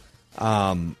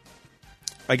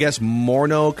 I guess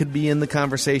Morneau could be in the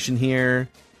conversation here.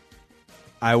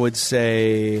 I would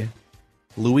say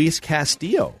Luis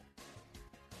Castillo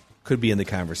could be in the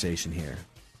conversation here.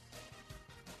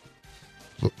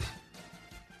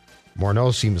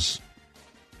 Morneau seems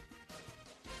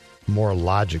more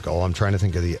logical. I'm trying to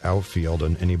think of the outfield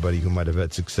and anybody who might have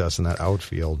had success in that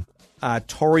outfield.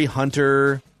 Torrey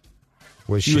Hunter,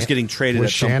 he was getting traded at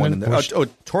some point. In there.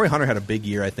 Torrey Hunter had a big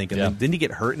year, I think. And then, didn't he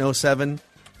get hurt in 07?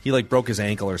 He broke his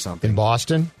ankle or something. In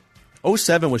Boston?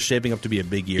 07 was shaping up to be a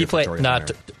big year for Torrey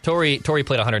Hunter. Torrey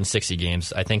played 160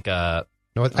 games. I think. No,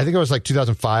 I think it was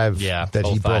 2005 that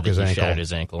he broke his ankle. Shattered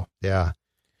his ankle. Yeah.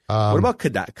 What about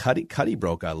Cuddy? Cuddy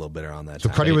broke out a little bit around that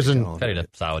time. So Cuddy was in. Cuddy had a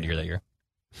solid year that year.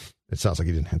 It sounds like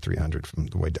he didn't hit 300 from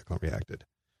the way Declan reacted.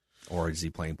 Or is he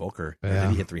playing poker? Yeah. Did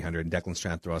he hit 300 and Declan's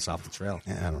trying to throw us off the trail?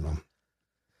 Yeah, I don't know.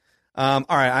 All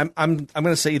right, I'm going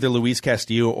to say either Luis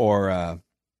Castillo or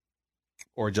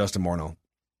Justin Morneau.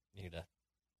 You need a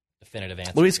definitive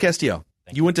answer. Luis Castillo.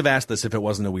 You wouldn't have asked this if it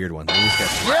wasn't a weird one. Luis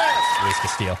Castillo. Yes! Luis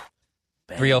Castillo.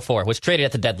 304. Was traded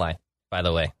at the deadline, by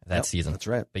the way, that season. That's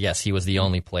right. But yes, he was the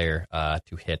only player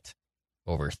to hit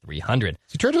over 300.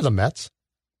 He traded to the Mets?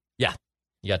 Yeah.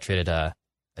 He got traded, I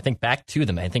think, back to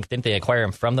the Mets. Didn't they acquire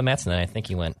him from the Mets? And then I think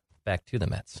he went back to the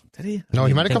Mets. Did he? No,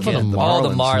 he might have come from the Marlins. Oh,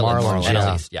 the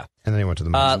Marlins. Yeah. And then he went to the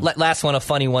Mets. Last one, a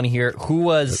funny one here. Who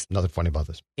was nothing funny about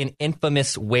this? An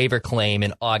infamous waiver claim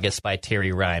in August by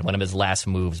Terry Ryan, one of his last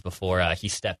moves before he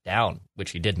stepped down,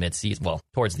 which he did midseason. Well,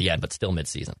 towards the end, but still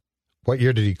midseason. What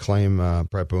year did he claim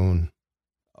Brett Boone?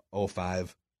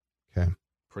 05. Okay.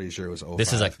 Pretty sure it was 05.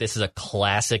 This is a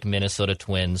classic Minnesota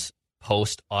Twins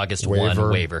post-August 1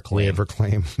 waiver claim. Waiver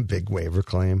claim. Big waiver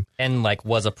claim. And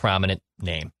was a prominent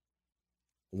name.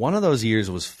 One of those years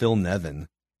was Phil Nevin.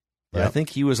 But I think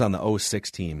he was on the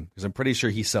 06 team because I'm pretty sure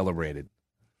he celebrated.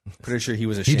 Pretty sure he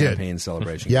was a champagne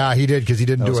celebration. Yeah, he did because he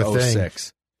didn't do a thing.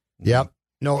 06. Yep.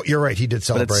 No, you're right. He did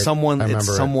celebrate. But it's someone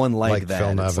like that.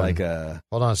 Phil Nevin. It's like a...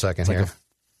 Hold on a second here.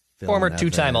 Former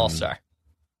two-time All-Star.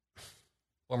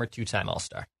 Former two-time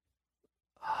All-Star.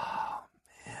 Oh,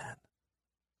 man.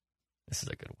 This is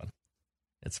a good one.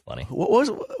 It's funny. What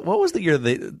was the year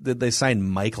they signed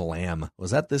Mike Lamb?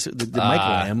 Was that this? Did Mike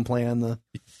Lamb play on the...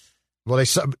 Well,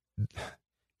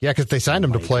 because they signed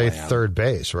him to play third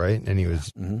base, right? And he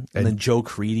was... And then Joe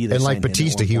Creedy. And like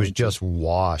Batista, he was just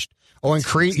washed. Oh, and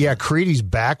Creedy's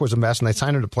back was a mess, and they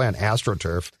signed him to play on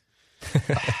AstroTurf.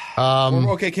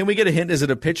 Okay, can we get a hint? Is it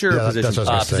a pitcher or position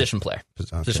player? Position player.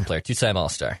 Position player. Two-time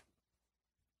All-Star.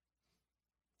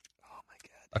 Oh, my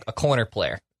God. A corner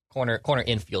player. Corner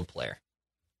infield player.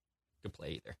 Could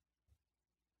play either.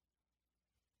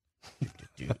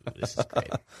 Dude, this is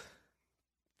great.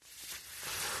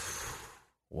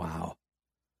 Wow.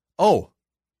 Oh.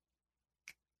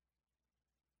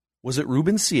 Was it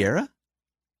Ruben Sierra?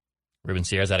 Ruben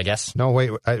Sierra, is that a guess? No, wait.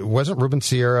 It wasn't Ruben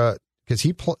Sierra because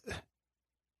he played.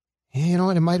 Yeah, you know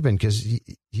what? It might have been because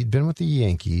he'd been with the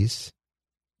Yankees.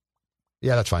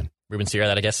 Yeah, that's fine. Ruben Sierra,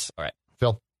 that a guess? All right.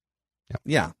 Phil?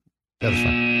 Yeah. That was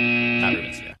fine. Not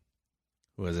Ruben Sierra.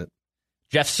 Who is it?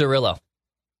 Jeff Cirillo.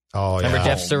 Oh, yeah. Remember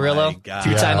Jeff Cirillo?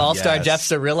 Two-time All-Star Jeff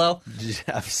Cirillo?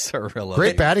 Jeff Cirillo.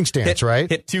 Great batting stance, right?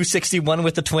 Hit 261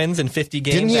 with the Twins in 50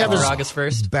 games after August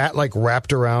 1st. Bat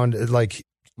wrapped around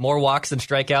more walks than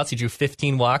strikeouts. He drew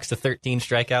 15 walks to 13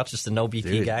 strikeouts, just a no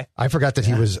BP guy. I forgot that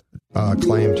he was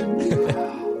claimed.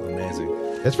 Amazing.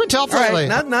 It's been tough lately.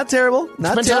 Not terrible.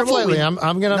 Not it's been terrible. Tough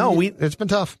lately. It's been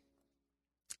tough.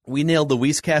 We nailed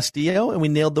Luis Castillo and we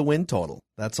nailed the win total.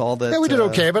 That's all that. Yeah, we did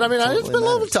okay, but I mean, it's been a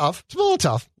little bit tough. It's been a little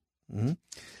tough. Mm-hmm.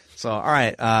 So, all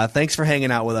right. Thanks for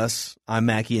hanging out with us. I'm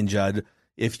Mackie and Judd.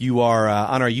 If you are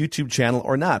on our YouTube channel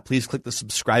or not, please click the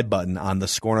subscribe button on the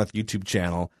Score North YouTube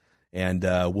channel, and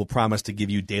we'll promise to give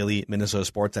you daily Minnesota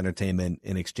sports entertainment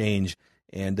in exchange.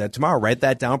 And tomorrow, write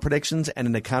that down, predictions and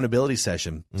an accountability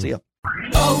session. See ya.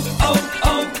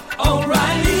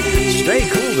 O'Reilly. Stay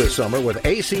cool this summer with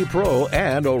AC Pro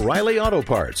and O'Reilly Auto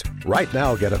Parts. Right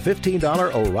now, get a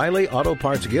 $15 O'Reilly Auto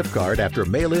Parts gift card after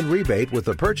mail-in rebate with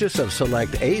the purchase of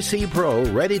select AC Pro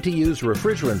ready-to-use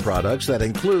refrigerant products that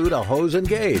include a hose and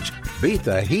gauge. Beat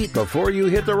the heat before you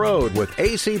hit the road with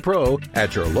AC Pro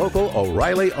at your local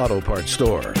O'Reilly Auto Parts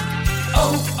store.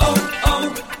 oh,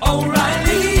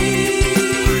 O'Reilly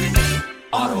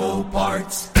Auto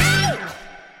Parts.